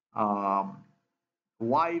 Um,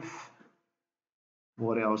 Wife.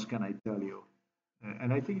 What else can I tell you?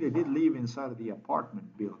 And I think they did live inside of the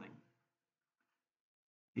apartment building,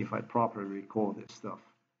 if I properly recall this stuff.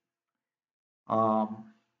 Um,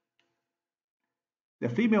 the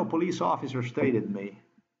female police officer stated me,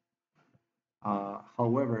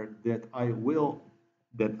 however, that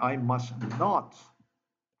I must not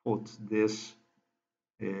put this,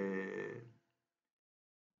 it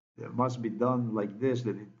must be done like this,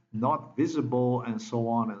 that it's not visible and so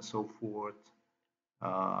on and so forth,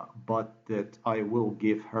 but that I will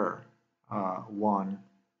give her one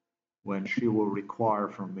when she will require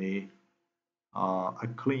from me a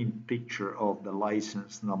clean picture of the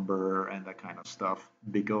license number and that kind of stuff,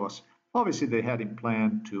 because obviously they had in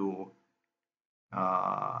plan to,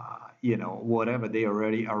 whatever they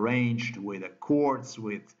already arranged with the courts,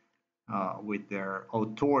 with their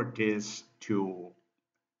authorities to.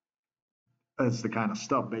 That's the kind of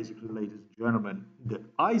stuff, basically, ladies and gentlemen, that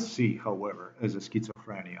I see, however, as a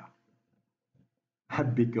schizophrenia,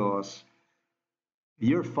 because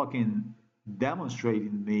you're fucking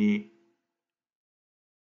demonstrating me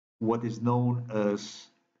what is known as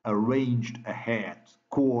arranged ahead,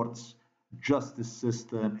 courts, justice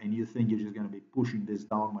system, and you think you're just going to be pushing this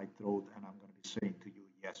down my throat and I'm going to be saying to you,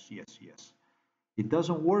 yes, yes, yes. It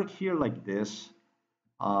doesn't work here like this.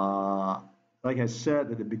 Like I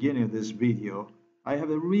said at the beginning of this video, I have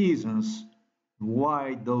the reasons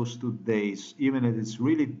why those 2 days, even if it's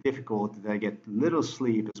really difficult, that I get little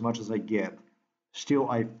sleep as much as I get, still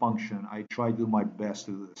I function. I try to do my best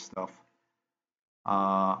to do this stuff.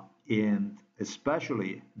 And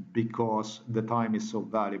especially because the time is so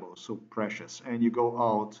valuable, so precious, and you go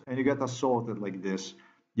out and you get assaulted like this,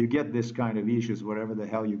 you get this kind of issues wherever the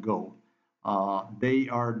hell you go. They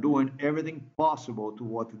are doing everything possible to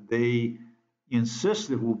what they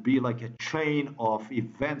insisted will be like a chain of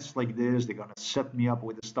events like this. They're going to set me up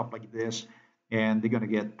with stuff like this, and they're going to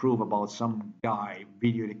get proof about some guy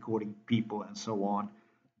video recording people and so on.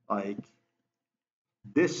 Like,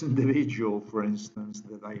 this individual, for instance,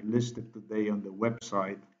 that I listed today on the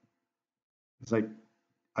website, is like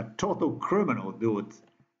a total criminal, dude,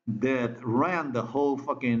 that ran the whole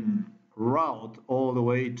fucking route all the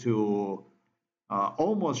way to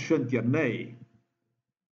almost Chantierney.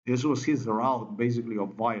 This was his route, basically,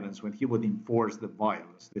 of violence when he would enforce the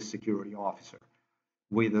violence, the security officer,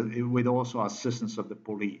 with also assistance of the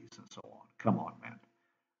police and so on. Come on, man.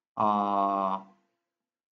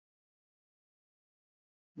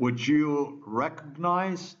 Would you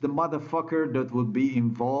recognize the motherfucker that would be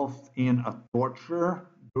involved in a torture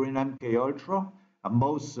during MK Ultra? A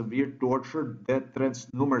most severe torture, death threats,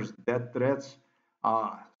 numerous death threats,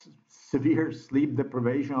 severe sleep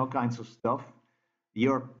deprivation, all kinds of stuff.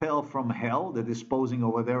 Your pal from hell that is posing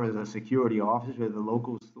over there as a security officer at the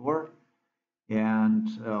local store. And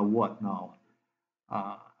what now?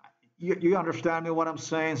 You understand me what I'm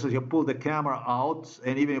saying? So you pull the camera out,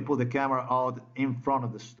 and even you pull the camera out in front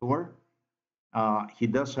of the store. He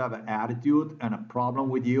does have an attitude and a problem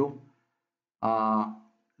with you.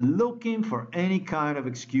 Looking for any kind of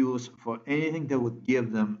excuse for anything that would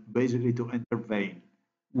give them basically to intervene.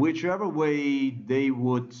 Whichever way they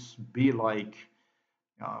would be like,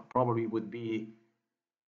 probably would be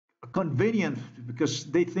convenient because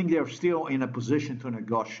they think they're still in a position to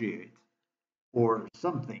negotiate or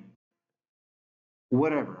something.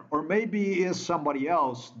 Whatever. Or maybe it's somebody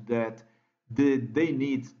else that they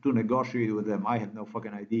need to negotiate with them. I have no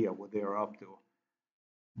fucking idea what they are up to.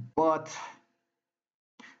 But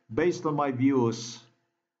based on my views,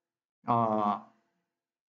 I'm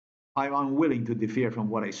unwilling to defer from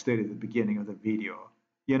what I stated at the beginning of the video.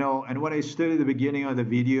 And what I stated at the beginning of the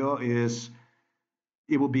video is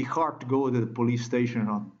it would be hard to go to the police station and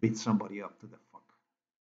not beat somebody up to the fuck.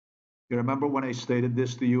 You remember when I stated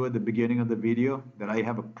this to you at the beginning of the video, that I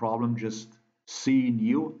have a problem just seeing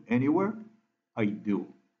you anywhere? I do.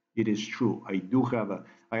 It is true. I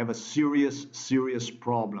have a serious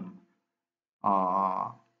problem.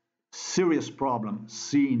 Serious problem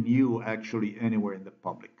seeing you actually anywhere in the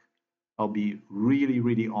public. I'll be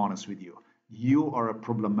really honest with you. You are a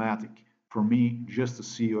problematic for me just to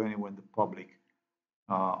see you anywhere in the public.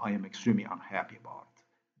 I am extremely unhappy about it.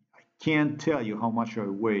 I can't tell you how much I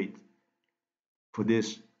wait for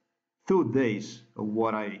this 2 days of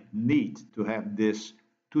what I need to have this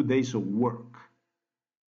 2 days of work.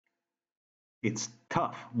 It's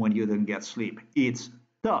tough when you don't get sleep. It's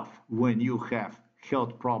tough when you have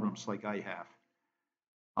health problems like I have.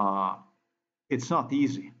 Uh, it's not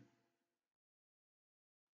easy.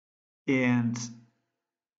 And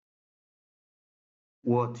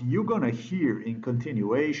what you're going to hear in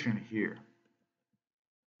continuation here.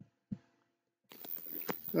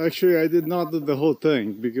 Actually, I did not do the whole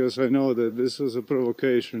thing because I know that this was a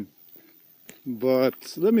provocation.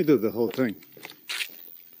 But let me do the whole thing.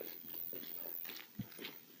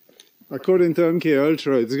 According to MK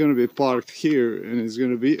Ultra, it's going to be parked here and it's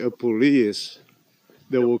going to be a police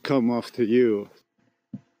that will come after you.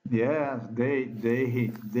 Yeah,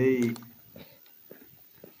 they.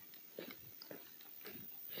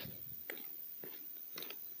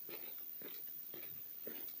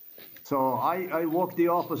 So I walked the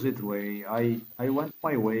opposite way. I went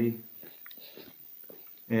my way,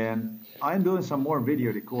 and I'm doing some more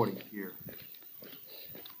video recording here.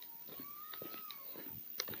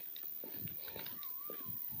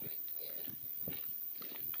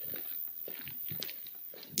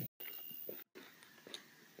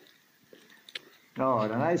 Oh,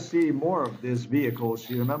 and I see more of these vehicles.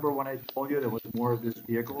 You remember when I told you there was more of these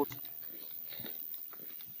vehicles?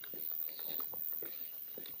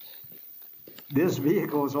 These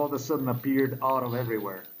vehicles all of a sudden appeared out of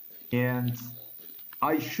everywhere. And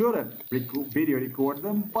I should have video recorded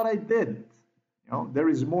them, but I didn't. You know, there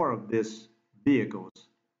is more of these vehicles.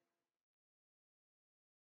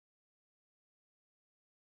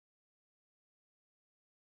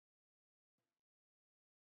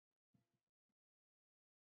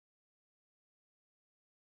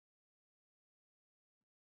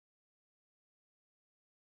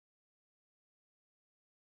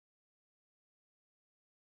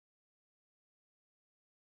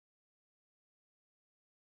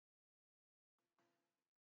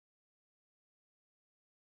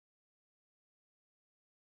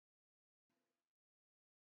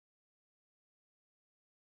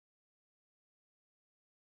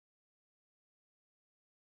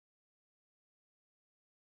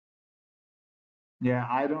 Yeah,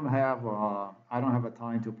 I don't have a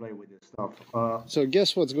time to play with this stuff. So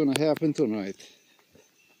guess what's going to happen tonight?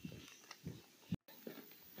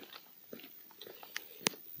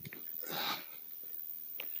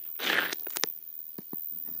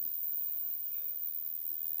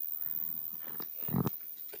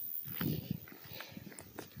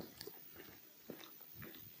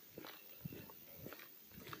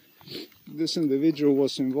 This individual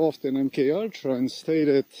was involved in MK Ultra and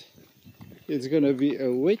stated it's going to be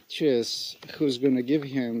a witches who's going to give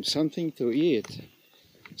him something to eat.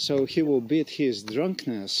 So he will beat his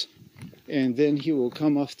drunkenness and then he will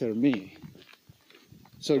come after me.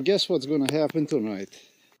 So guess what's going to happen tonight?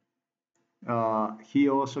 He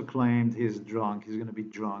also claimed he's drunk. He's going to be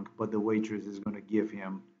drunk, but the waitress is going to give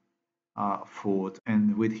him food,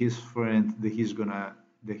 and with his friend, that he's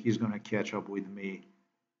gonna catch up with me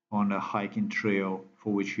on a hiking trail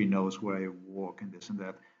for which he knows where I walk and this and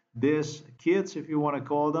that. These kids, if you want to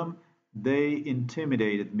call them, they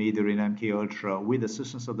intimidated me during MK Ultra with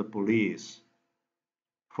assistance of the police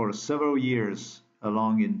for several years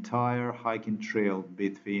along entire hiking trail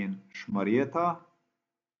between Šmarješke,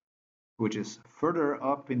 which is further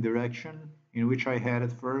up in direction in which I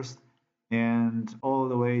headed first, and all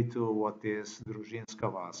the way to what is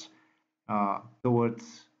Družinska Vas,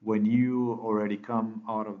 towards when you already come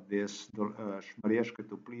out of this Šmarješke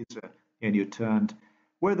toplice and you turned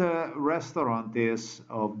where the restaurant is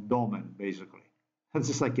of Domen, basically. It's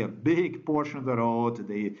just like a big portion of the road.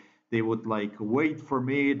 They would like wait for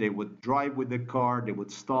me. They would drive with the car. They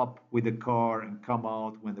would stop with the car and come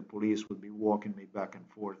out when the police would be walking me back and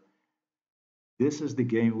forth. This is the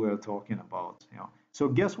game we're talking about. You know. So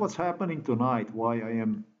guess what's happening tonight? Why I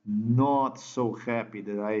am not so happy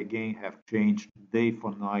that I again have changed day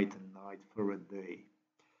for night and night for a day.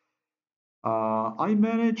 I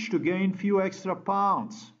managed to gain few extra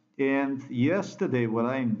pounds. And yesterday, when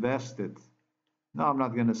I invested, no, I'm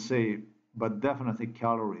not going to say, but definitely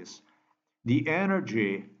calories, the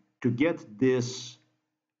energy to get this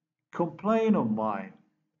complaint of mine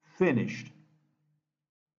finished.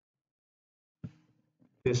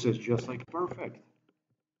 This is just like perfect.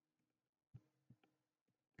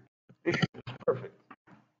 It's perfect.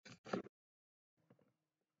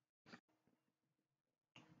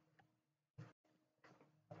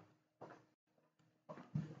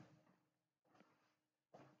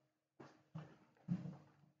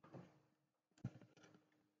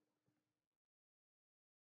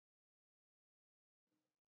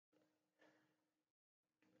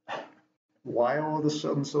 Why all of a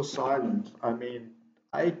sudden so silent? I mean,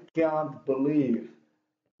 I can't believe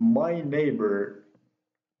my neighbor,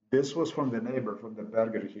 this was from the neighbor from the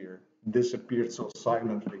burger here, disappeared so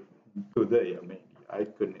silently today. I mean, I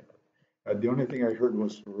couldn't. The only thing I heard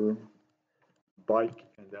was bike,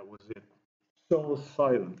 and that was it. So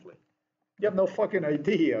silently. You have no fucking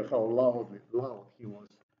idea how loud he was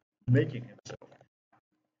making himself.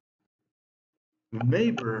 The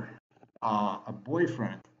neighbor, a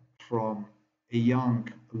boyfriend from a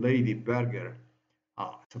young lady burger,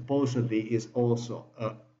 supposedly is also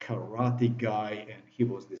a karate guy, and he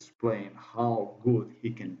was displaying how good he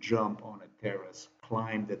can jump on a terrace,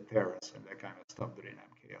 climb the terrace, and that kind of stuff during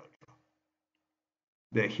MK Ultra.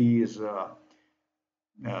 That he is,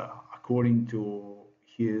 according to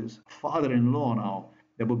his father-in-law now,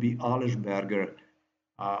 that would be Berger.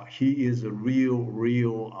 He is a real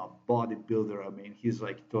bodybuilder. I mean, he's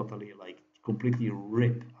like totally, like completely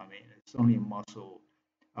ripped. I mean, it's only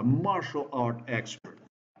a martial art expert.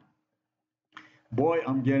 Boy,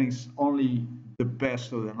 I'm getting only the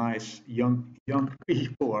best of the nice young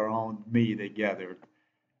people around me. They gathered,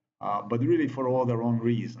 but really for all the wrong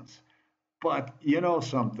reasons. But you know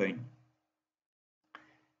something?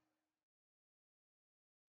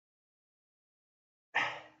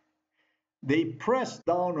 They pressed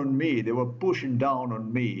down on me. They were pushing down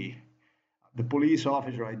on me. The police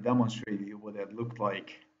officer I demonstrated you what that looked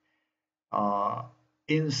like uh,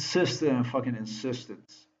 insisted and fucking insisted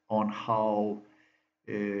on how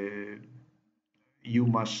uh, you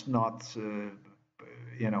must not,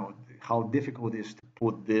 how difficult it is to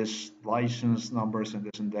put this license numbers and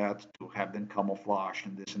this and that to have them camouflage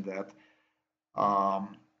and this and that.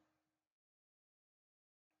 Um,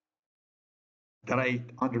 that I,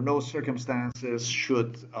 under no circumstances,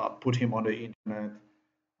 should put him on the internet.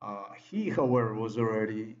 He, however, was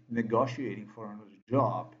already negotiating for another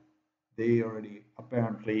job. They already,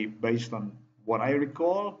 apparently, based on what I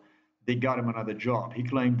recall, they got him another job. He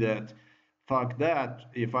claimed that, fuck that,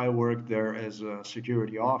 if I work there as a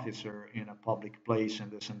security officer in a public place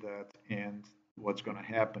and this and that, and what's going to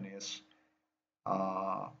happen is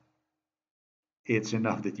uh, it's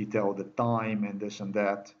enough that you tell the time and this and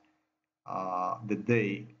that, the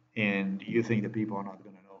day, and you think the people are not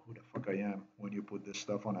going to know who the fuck I am when you put this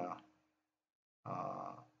stuff uh,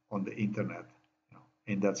 on the internet,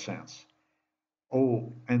 in that sense.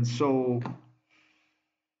 Oh, and so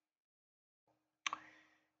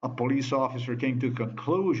a police officer came to a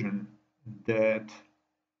conclusion that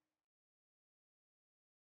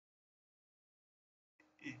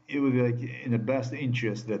it would be like in the best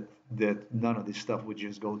interest that none of this stuff would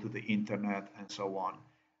just go to the internet and so on.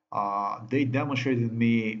 They demonstrated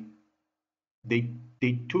me, they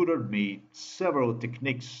they tutored me several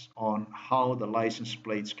techniques on how the license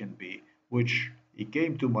plates can be, which it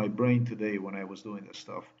came to my brain today when I was doing this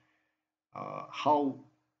stuff. How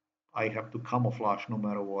I have to camouflage no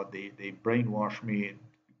matter what. They brainwash me.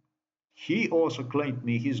 He also claimed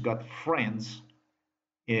me he's got friends,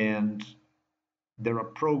 and there are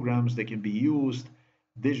programs that can be used,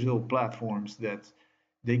 digital platforms that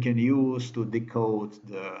they can use to decode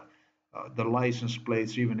the license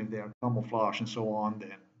plates, even if they are camouflaged and so on.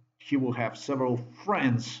 Then he will have several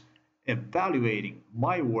friends evaluating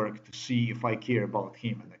my work to see if I care about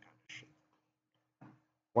him and that kind of shit.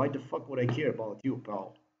 Why the fuck would I care about you,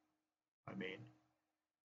 pal? I mean,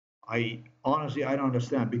 I honestly I don't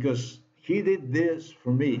understand because he did this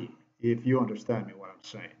for me. If you understand me what I'm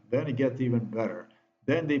saying, then it gets even better.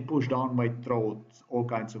 Then they push down my throat all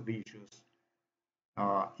kinds of issues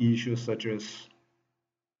such as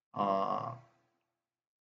uh,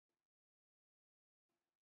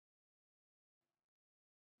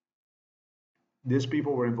 these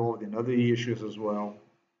people were involved in other issues as well.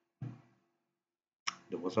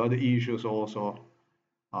 There was other issues also.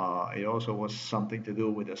 It also was something to do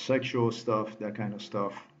with the sexual stuff, that kind of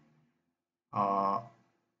stuff. Uh,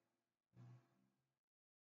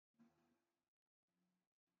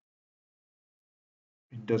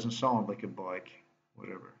 it doesn't sound like a bike,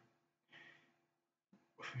 whatever.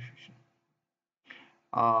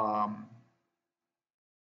 um,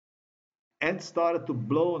 and started to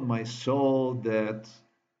blow on my soul that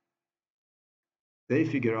they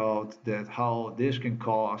figure out that how this can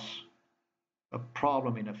cause a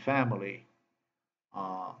problem in a family.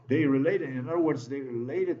 They related, in other words, they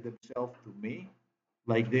related themselves to me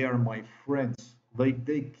like they are my friends, like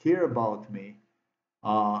they care about me.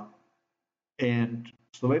 Uh, and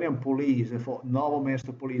Slovenian police, the Novo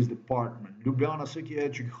Mesto Police Department, Ljubljana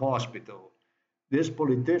Psychiatric Hospital, these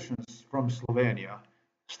politicians from Slovenia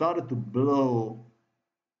started to blow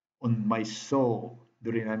on my soul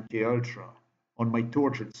during MK Ultra, on my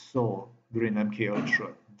tortured soul during MK Ultra,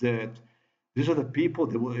 that These are the people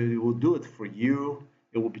that will do it for you.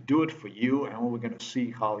 It will do it for you, and we're going to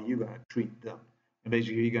see how you're going to treat them. And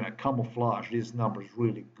basically, you're going to camouflage these numbers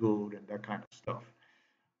really good and that kind of stuff.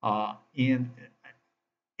 And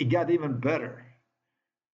it got even better.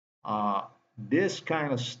 This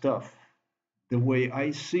kind of stuff, the way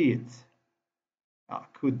I see it,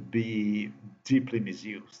 could be deeply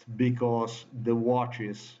misused because the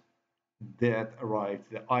watches that arrived,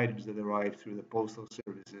 the items that arrived through the postal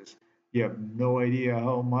services, you have no idea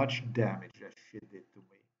how much damage that shit did to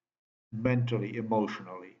me, mentally,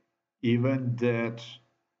 emotionally. Even that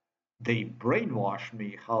they brainwash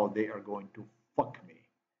me how they are going to fuck me,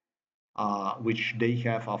 which they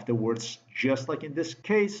have afterwards, just like in this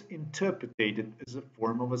case, interpreted as a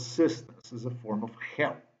form of assistance, as a form of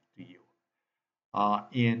help to you.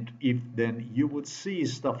 And if then you would see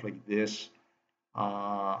stuff like this,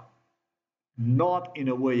 uh, not in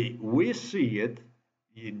a way we see it,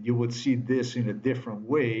 you would see this in a different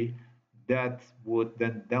way, that would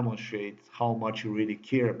then demonstrate how much you really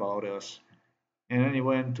care about us. And then you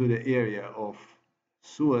went to the area of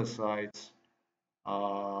suicides,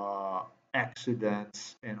 uh,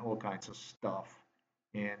 accidents, and all kinds of stuff.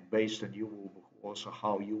 And based on you will also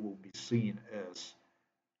how you will be seen as.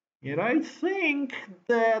 And I think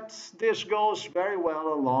that this goes very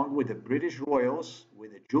well along with the British royals,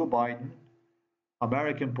 with the Joe Biden,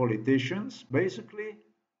 American politicians. Basically,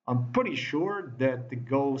 I'm pretty sure that it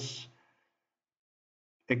goes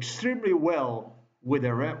extremely well with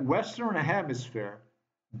the Western Hemisphere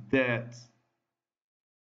that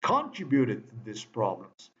contributed to these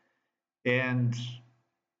problems and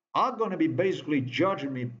are going to be basically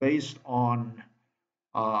judging me based on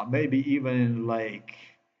maybe even like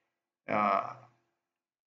uh,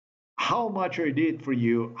 how much I did for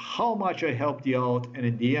you, how much I helped you out, and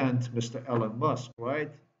in the end, Mr. Elon Musk, right?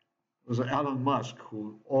 It was Elon Musk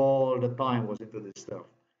who all the time was into this stuff.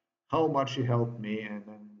 How much he helped me, and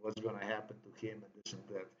then what's going to happen to him, and this and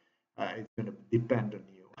that. It's going to depend on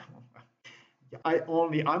you.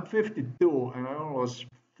 I'm 52, and I almost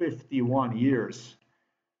 51 years.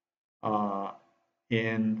 Uh,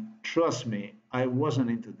 and trust me, I wasn't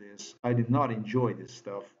into this. I did not enjoy this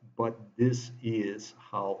stuff, but this is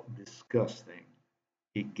how disgusting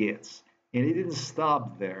it gets. And it didn't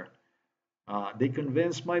stop there. They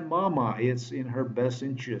convinced my mama it's in her best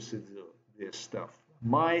interest to do this stuff.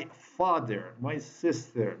 My father, my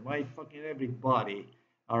sister, my fucking everybody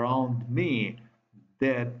around me,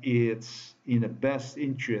 that it's in the best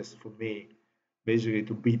interest for me basically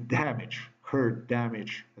to be damaged, hurt,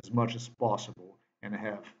 damaged as much as possible, and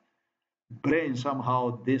have brain somehow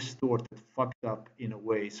distorted, fucked up in a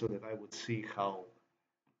way so that I would see how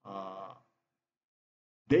uh,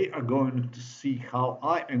 they are going to see how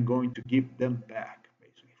I am going to give them back,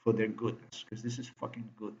 basically, for their goodness, because this is fucking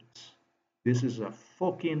goodness. This is a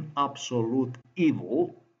fucking absolute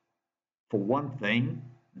evil, for one thing.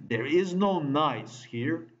 There is no nice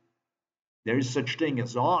here. There is such thing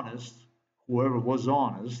as honest, whoever was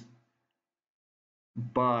honest,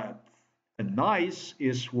 but a nice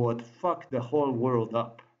is what fucked the whole world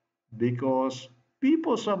up, because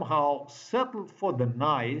people somehow settled for the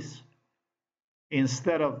nice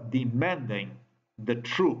instead of demanding the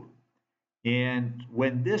truth. And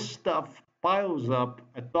when this stuff piles up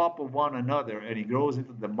atop of one another and it grows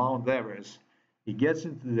into the Mount Everest, it gets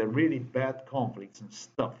into the really bad conflicts and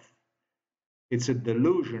stuff. It's a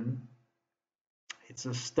delusion. It's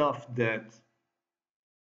a stuff that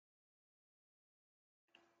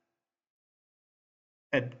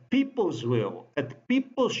at people's will, at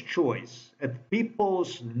people's choice, at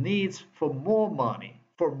people's needs for more money,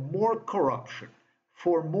 for more corruption,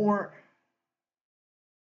 for more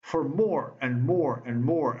and more and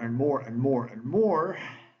more and more and more and more,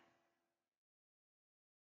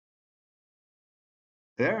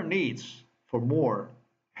 their needs for more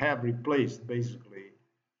have replaced basically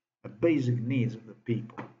the basic needs of the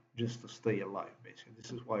people just to stay alive, basically.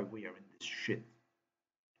 This is why we are in this shit,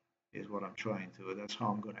 is what I'm trying to. That's how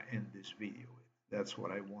I'm going to end this video with. That's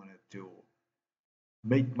what I wanted to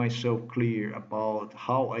make myself clear about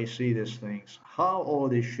how I see these things, how all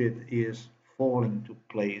this shit is falling to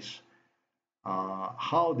place,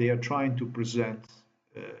 how they are trying to present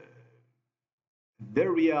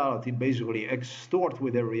their reality, basically extort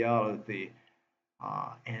with their reality,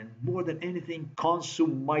 and more than anything,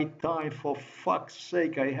 consume my time. For fuck's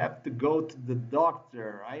sake, I have to go to the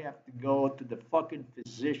doctor. I have to go to the fucking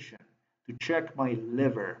physician to check my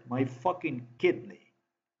liver, my fucking kidney.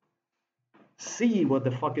 See what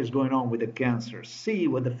the fuck is going on with the cancer. See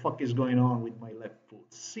what the fuck is going on with my left foot.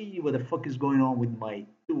 See what the fuck is going on with my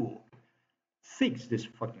toe. Fix this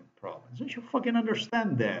fucking problem. Don't you fucking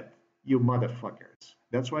understand that? you motherfuckers.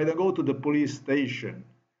 That's why they go to the police station.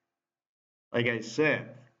 Like I said,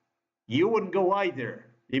 you wouldn't go either.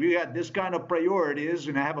 If you had this kind of priorities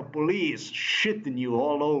and have a police shitting you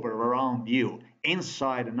all over around you,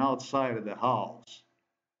 inside and outside of the house,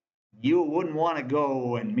 you wouldn't want to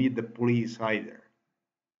go and meet the police either.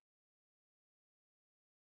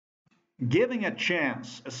 Giving a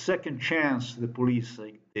chance, a second chance to the police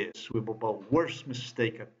like this would be the worst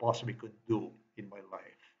mistake I possibly could do in my life.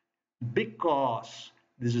 Because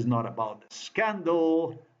this is not about the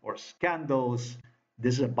scandal or scandals,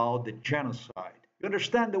 this is about the genocide. You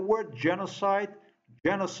understand the word genocide?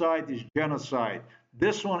 Genocide is genocide.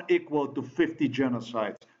 This one equal to 50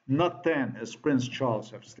 genocides, not 10 as Prince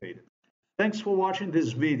Charles have stated. Thanks for watching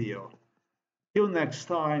this video. Till next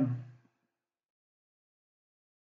time.